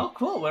timing. Oh,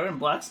 cool! We're in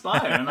Black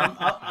Spire, and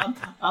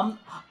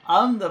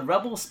I'm the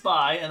rebel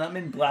spy, and I'm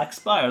in Black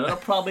Spire. That'll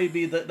probably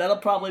be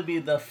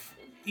the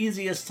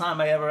easiest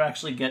time I ever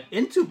actually get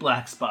into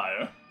Black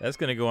Spire. That's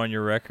going to go on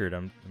your record,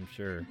 I'm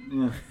sure.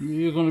 Yeah.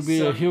 You're going to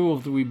be a hero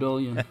of the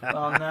rebellion.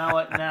 Well,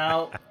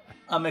 now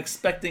I'm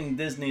expecting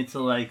Disney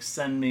to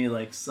send me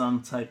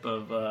some type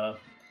of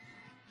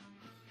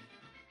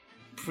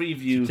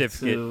preview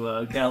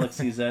to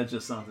Galaxy's Edge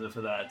or something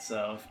for that.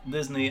 So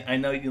Disney, I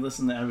know you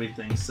listen to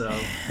everything. So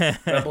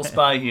Rebel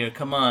Spy here,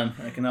 come on,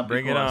 I cannot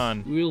bring it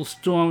on. Real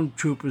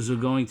stormtroopers are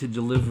going to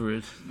deliver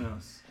it.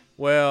 Yes.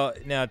 Well,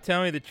 now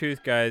tell me the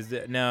truth, guys.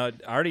 Now I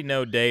already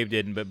know Dave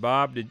didn't, but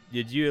Bob, did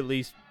you at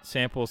least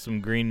sample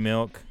some green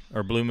milk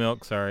or blue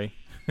milk? Sorry.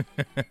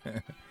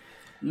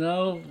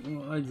 No,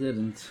 I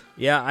didn't.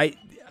 Yeah,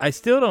 I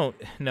still don't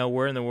know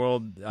where in the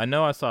world. I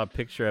know I saw a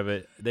picture of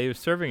it. They were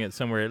serving it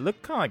somewhere. It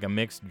looked kind of like a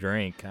mixed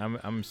drink. I'm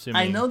assuming.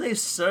 I know they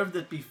served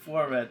it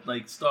before at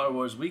Star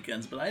Wars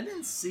weekends, but I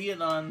didn't see it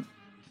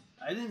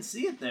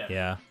there.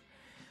 Yeah.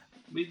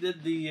 We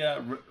did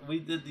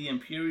the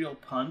Imperial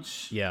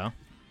Punch. Yeah.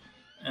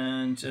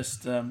 And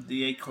just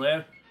the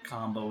Eclair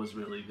combo was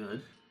really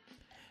good.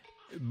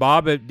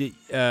 Bob,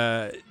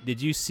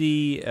 did you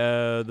see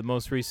the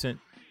most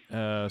recent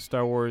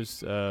Star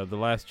Wars, The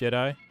Last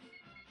Jedi?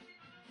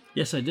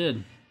 Yes, I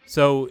did.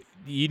 So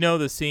you know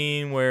the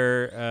scene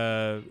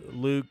where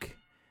Luke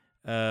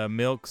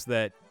milks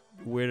that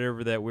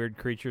whatever that weird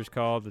creature's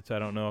called, which I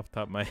don't know off the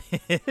top of my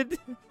head.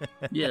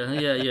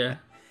 Yeah.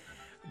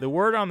 The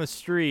word on the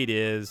street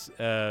is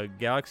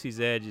Galaxy's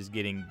Edge is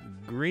getting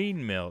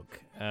green milk,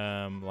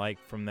 like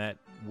from that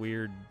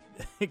weird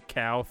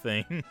cow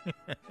thing.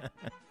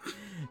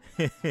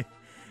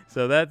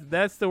 So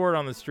that's the word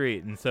on the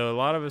street, and so a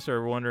lot of us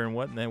are wondering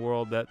what in the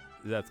world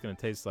that's going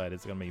to taste like.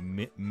 It's going to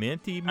be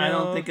minty milk. I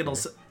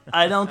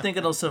don't think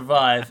it'll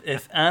survive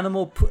if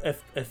animal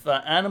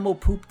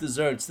poop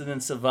desserts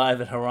didn't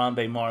survive at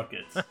Harambe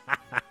markets.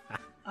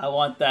 I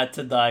want that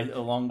to die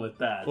along with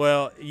that.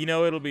 Well,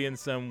 it'll be in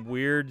some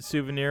weird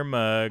souvenir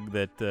mug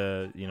that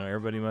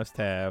everybody must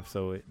have.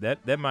 So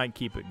that might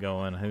keep it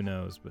going. Who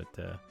knows? But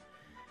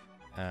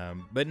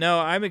no,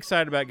 I'm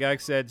excited about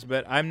Galaxy's Edge.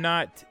 But I'm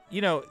not.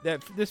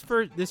 That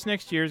this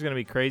next year is going to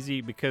be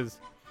crazy because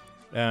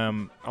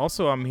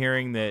also I'm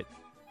hearing that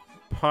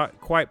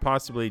quite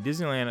possibly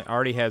Disneyland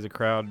already has a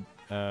crowd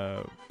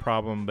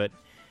problem, but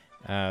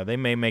they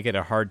may make it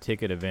a hard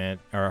ticket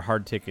event or a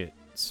hard ticket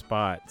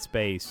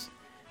space.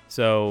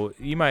 So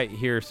you might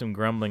hear some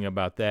grumbling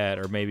about that,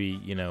 or maybe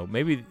you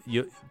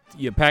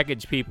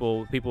package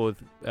people with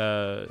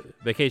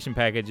vacation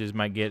packages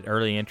might get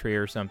early entry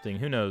or something.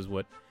 Who knows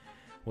what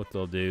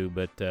they'll do?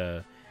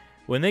 But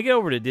when they get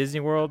over to Disney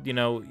World, you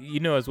know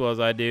as well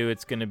as I do,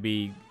 it's going to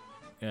be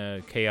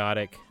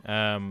chaotic.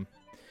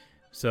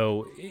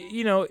 So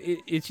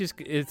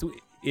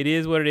it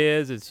is what it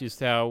is. It's just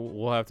how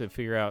we'll have to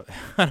figure out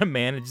how to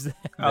manage that.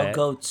 I'll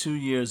go 2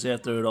 years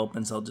after it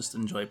opens. I'll just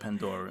enjoy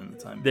Pandora in the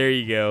time. There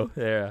you go.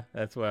 Yeah,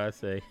 that's what I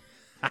say.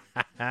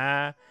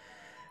 I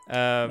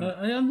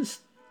understand.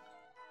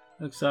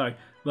 Sorry,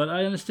 but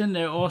I understand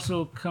they're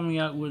also coming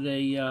out with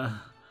a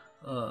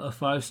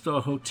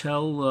 5-star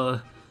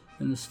hotel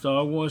in the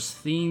Star Wars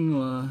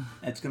theme.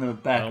 It's gonna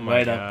back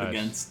up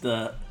against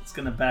the. It's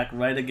gonna back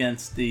right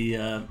against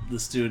the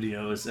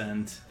studios,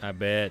 and I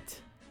bet.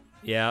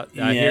 Yeah,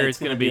 I hear it's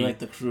going to be like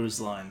the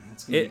cruise line.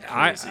 It's going to be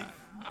crazy.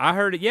 I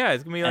heard it. Yeah,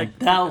 it's going to be like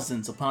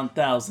thousands upon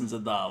thousands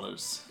of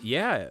dollars.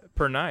 Yeah,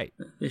 per night.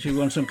 They should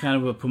run some kind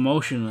of a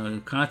promotion or a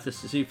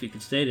contest to see if you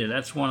can stay there.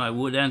 That's one I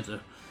would enter.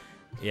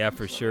 Yeah,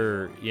 for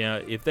sure.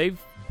 Yeah, if they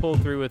pull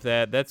through with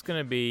that, that's going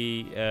to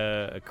be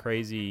a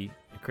crazy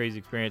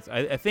experience.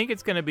 I think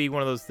it's going to be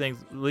one of those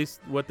things, at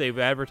least what they've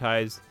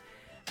advertised,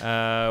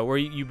 where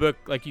you book,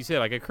 like you said,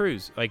 like a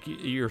cruise, like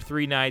you're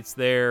 3 nights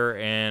there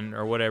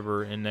or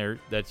whatever, and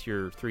that's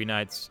your 3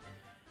 nights,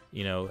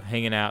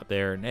 hanging out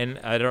there. And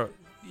I don't.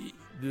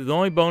 The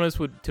only bonus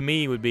to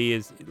me would be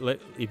is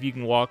if you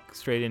can walk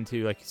straight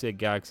into, like you said,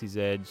 Galaxy's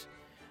Edge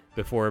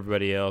before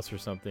everybody else or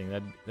something.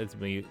 That's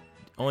the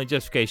only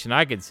justification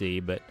I could see.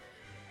 But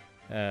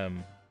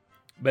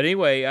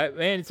anyway,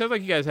 man, it sounds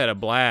like you guys had a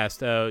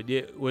blast.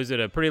 Was it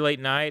a pretty late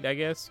night? I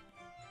guess.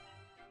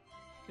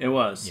 It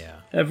was. Yeah.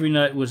 Every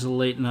night was a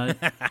late night.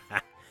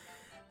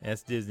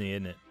 That's Disney,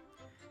 isn't it?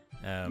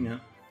 Yeah.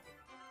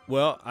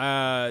 Well,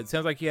 it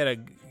sounds like you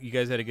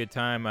guys had a good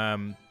time.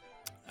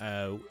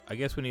 I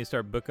guess we need to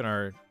start booking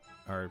our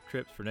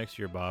trips for next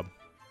year, Bob.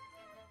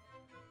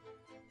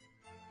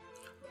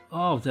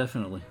 Oh,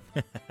 definitely.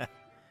 Well,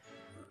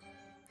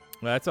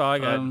 that's all I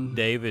got,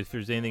 Dave. If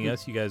there's anything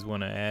else you guys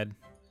want to add.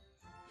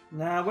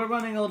 Nah, we're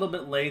running a little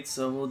bit late,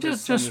 so we'll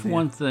just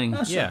one thing.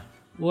 Oh, sure. Yeah.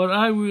 What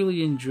I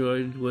really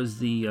enjoyed was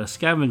the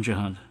scavenger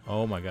hunt.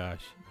 Oh my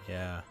gosh.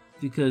 Yeah.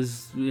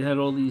 Because we had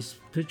all these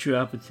picture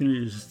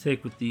opportunities to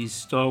take with these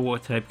Star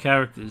Wars type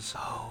characters.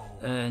 Oh.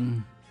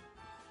 And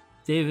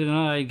David and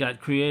I got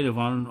creative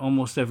on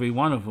almost every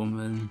one of them,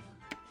 and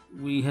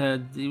we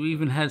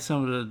even had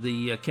some of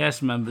the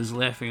cast members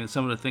laughing at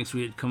some of the things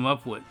we had come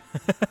up with.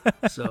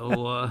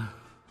 So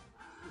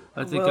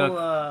I think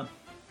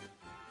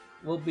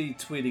we'll be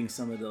tweeting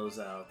some of those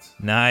out.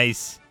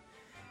 Nice.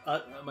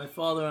 My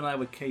father and I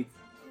with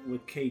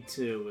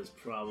K2 is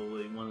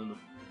probably one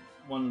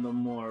of the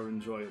more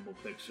enjoyable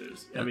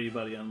pictures.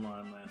 Everybody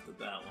online laughed at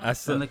that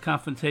one. And the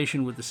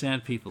confrontation with the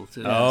sand people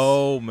too.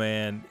 Oh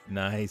man,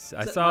 nice!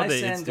 I saw my the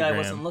sand Instagram. guy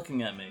wasn't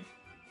looking at me.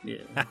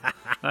 Yeah,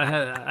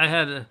 I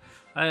had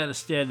a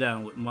stare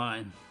down with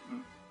mine.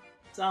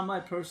 It's on my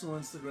personal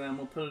Instagram.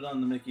 We'll put it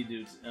on the Mickey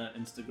Dude's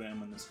Instagram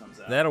when this comes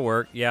out. That'll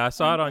work. Yeah, I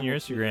saw it on your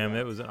Instagram.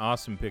 It was an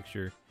awesome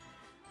picture.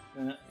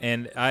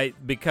 And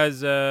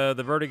because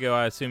the Vertigo,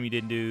 I assume you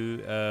didn't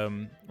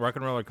do Rock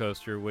and Roller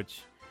Coaster,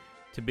 which,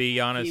 to be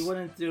honest, he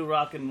wouldn't do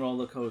Rock and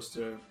Roller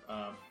Coaster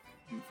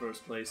in the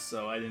first place,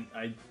 so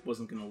I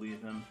wasn't gonna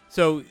leave him.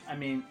 So I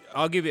mean,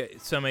 I'll give you a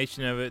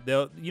summation of it.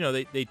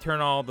 They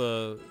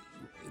turn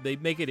they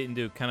make it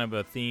into kind of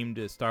a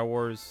themed Star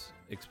Wars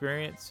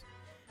experience,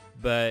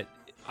 but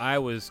I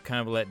was kind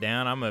of let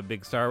down. I'm a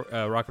big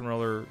Rock and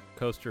Roller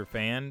Coaster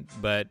fan,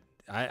 but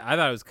I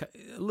thought it was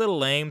a little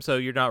lame, so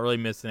you're not really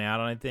missing out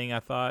on anything, I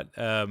thought.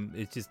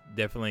 It's just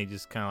definitely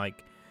just kind of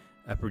like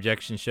a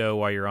projection show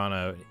while you're on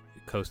a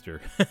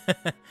coaster.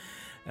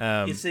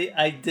 You see,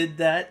 I did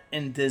that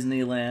in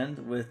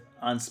Disneyland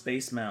on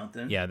Space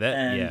Mountain.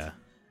 Yeah,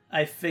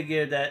 I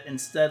figured that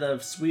instead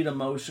of Sweet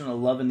Emotion or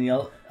Love in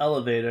the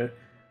Elevator,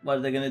 what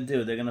are they going to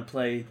do? They're going to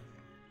play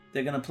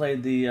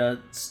the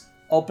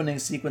opening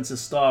sequence of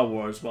Star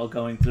Wars while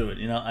going through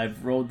it.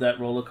 I've rode that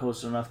roller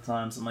coaster enough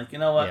times. I'm like, you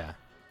know what? Yeah.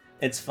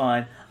 It's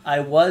fine. I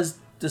was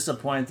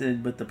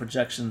disappointed with the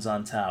projections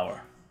on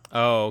Tower.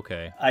 Oh,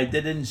 okay. I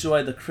did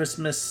enjoy the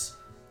Christmas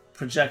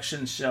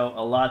projection show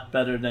a lot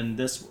better than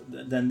this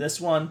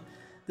one.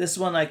 This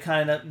one I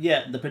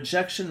the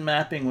projection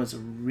mapping was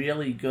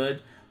really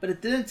good, but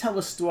it didn't tell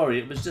a story.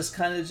 It was just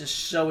kind of just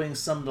showing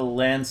some of the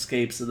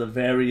landscapes of the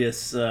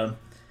various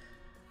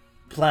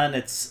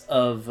planets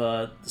of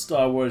the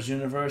Star Wars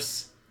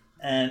universe,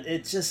 and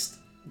it just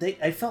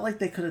I felt like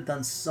they could have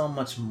done so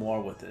much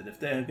more with it if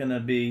they're gonna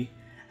be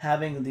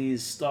having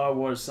these Star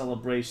Wars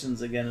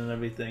celebrations again and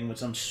everything,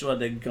 which I'm sure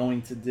they're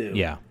going to do.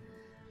 Yeah.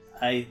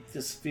 I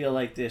just feel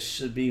like there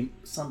should be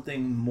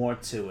something more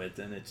to it,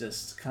 and it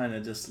just kind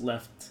of just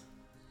left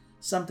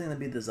something to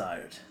be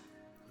desired.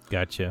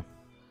 Gotcha.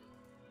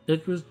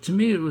 It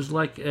was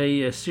like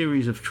a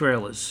series of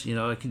trailers.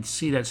 I could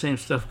see that same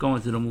stuff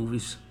going to the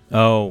movies.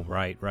 Oh,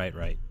 right.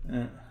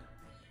 Yeah.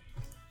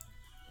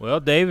 Well,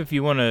 Dave, if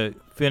you want to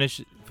finish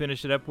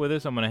it up with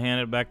us, I'm going to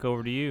hand it back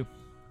over to you.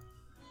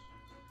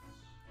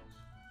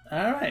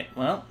 All right.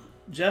 Well,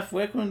 Jeff,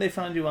 where can they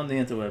find you on the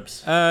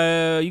interwebs?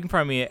 You can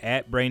find me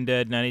at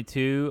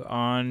BrainDead92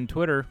 on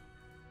Twitter.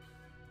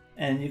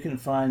 And you can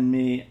find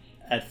me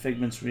at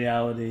Figment's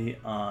Reality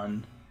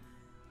on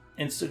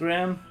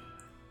Instagram,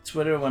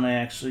 Twitter when I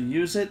actually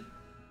use it,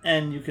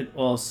 and you could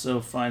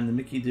also find the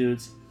Mickey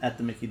Dudes at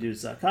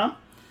themickeydudes.com.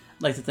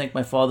 I'd like to thank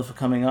my father for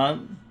coming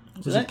on.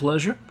 It was a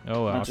pleasure.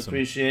 Oh, awesome. Much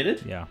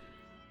appreciated. Yeah.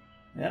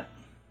 Yep.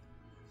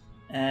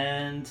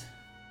 And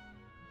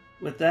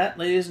with that,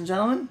 ladies and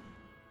gentlemen,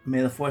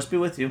 may the Force be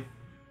with you.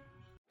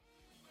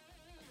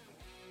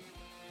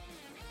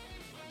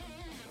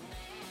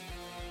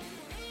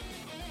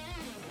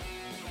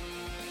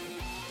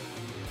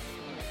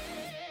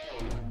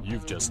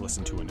 You've just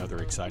listened to another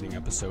exciting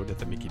episode of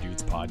the Mickey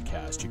Dudes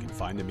Podcast. You can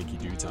find the Mickey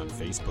Dudes on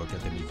Facebook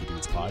at the Mickey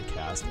Dudes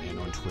Podcast and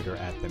on Twitter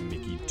at the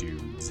Mickey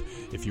Dudes.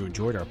 If you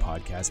enjoyed our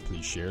podcast,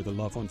 please share the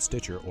love on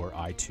Stitcher or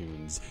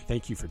iTunes.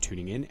 Thank you for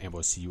tuning in, and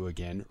we'll see you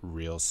again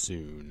real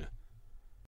soon.